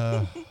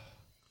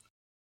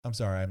 I'm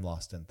sorry, I'm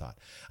lost in thought.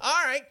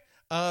 All right.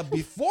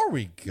 Before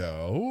we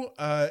go,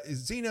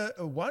 Zena,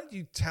 why don't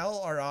you tell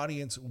our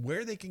audience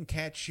where they can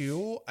catch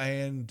you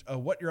and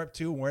what you're up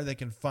to and where they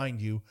can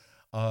find you,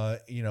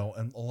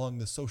 and along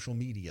the social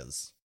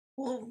medias.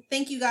 Well,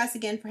 thank you guys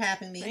again for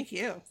having me. Thank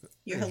you.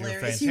 You're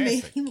hilarious. You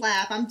made me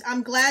laugh.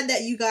 I'm glad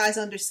that you guys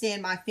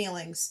understand my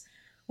feelings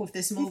with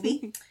this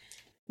movie.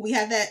 We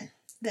have that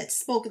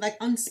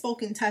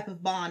unspoken type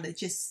of bond.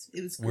 It was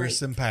great. We're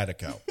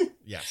simpatico.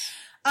 Yes.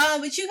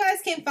 But you guys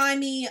can find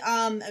me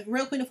at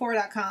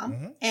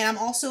realqueenofhorror.com. And I'm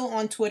also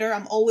on Twitter.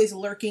 I'm always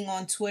lurking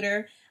on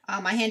Twitter.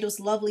 My handle's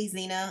Lovely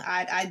Zena.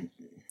 I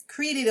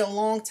created it a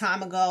long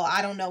time ago.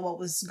 I don't know what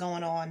was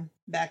going on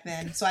back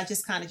then, so I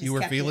just you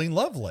were feeling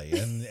lovely,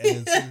 and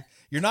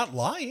you're not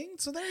lying.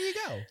 So there you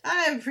go.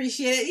 I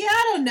appreciate it. Yeah,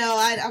 I don't know.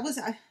 I was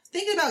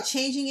thinking about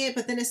changing it,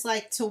 but then it's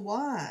like, to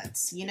what?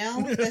 That's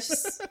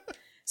just.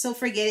 So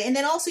forget it. And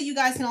then also, you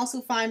guys can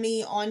also find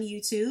me on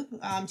YouTube,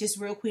 just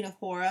Real Queen of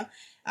Horror.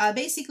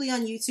 Basically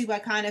on YouTube, I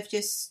kind of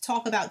just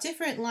talk about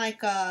different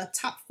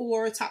top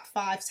 4, top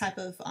 5 type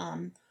of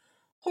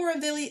horror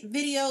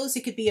videos.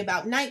 It could be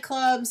about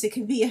nightclubs. It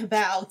could be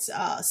about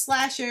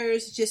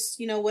slashers. Just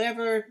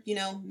whatever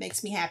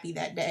makes me happy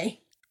that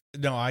day.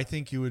 No, I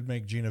think you would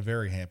make Gina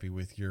very happy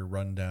with your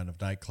rundown of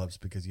nightclubs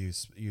because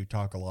you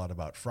talk a lot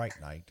about Fright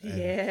Night. And,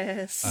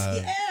 yes.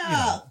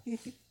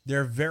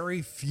 There are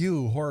very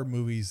few horror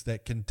movies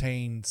that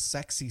contain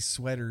sexy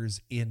sweaters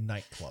in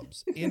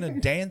nightclubs in a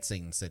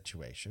dancing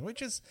situation,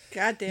 which is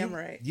goddamn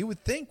right. You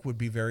would think would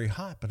be very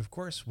hot, but of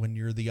course, when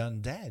you're the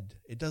undead,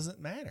 it doesn't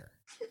matter.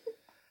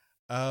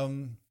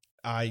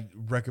 I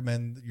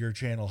recommend your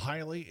channel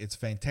highly. It's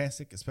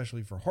fantastic,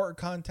 especially for horror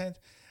content.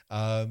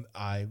 I'm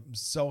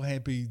so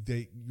happy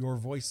that your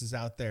voice is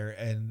out there,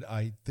 and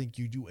I think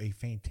you do a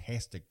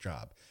fantastic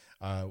job.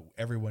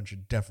 Everyone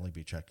should definitely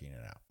be checking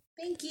it out.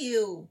 Thank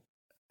you.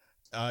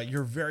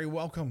 You're very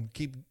welcome.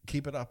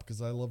 Keep it up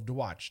because I love to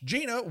watch.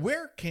 Gina,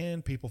 where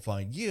can people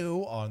find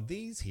you on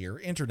these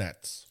here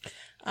internets?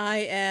 I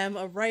am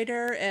a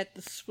writer at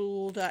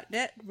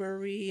thespool.net, where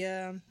we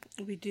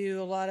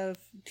do a lot of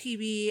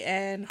TV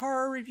and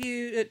horror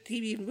review,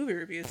 TV and movie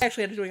reviews.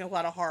 Actually, I'm doing a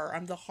lot of horror.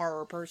 I'm the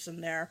horror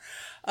person there.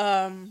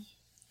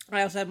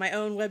 I also have my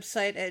own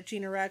website at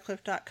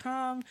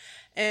ginaradcliffe.com,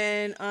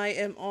 and I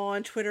am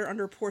on Twitter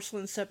under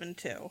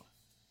Porcelain72.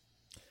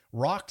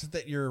 Rocked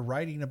that you're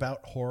writing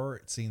about horror.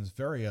 It seems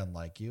very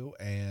unlike you,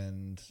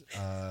 and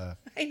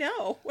I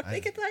know. Where did I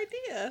get the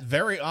idea?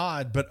 Very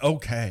odd, but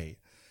okay.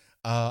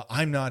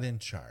 I'm not in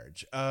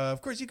charge.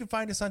 Of course, you can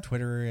find us on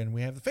Twitter, and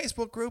we have the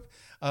Facebook group.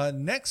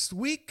 Next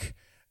week,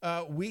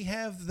 we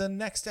have the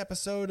next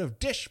episode of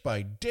Dish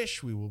by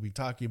Dish. We will be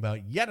talking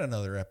about yet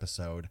another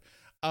episode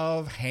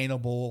of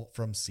Hannibal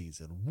from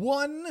season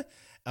 1.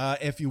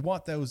 If you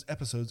want those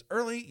episodes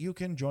early, you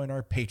can join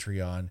our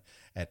Patreon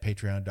at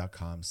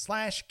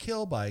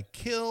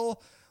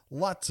patreon.com/killbykill.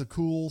 Lots of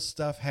cool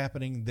stuff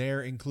happening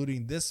there,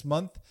 including this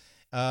month.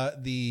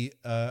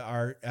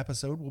 Our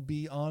episode will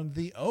be on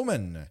The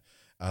Omen,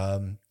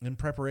 in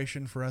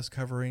preparation for us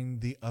covering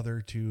the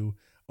other 2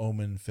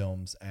 Omen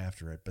films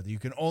after it. But you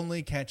can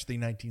only catch the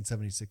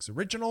 1976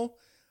 original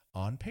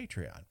on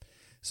Patreon.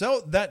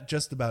 So that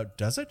just about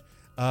does it.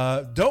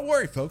 Don't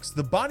worry, folks.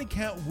 The body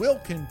count will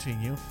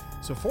continue.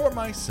 So for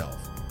myself,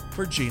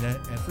 for Gina,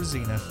 and for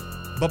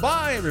Xena,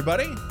 bye-bye,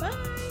 everybody.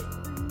 Bye.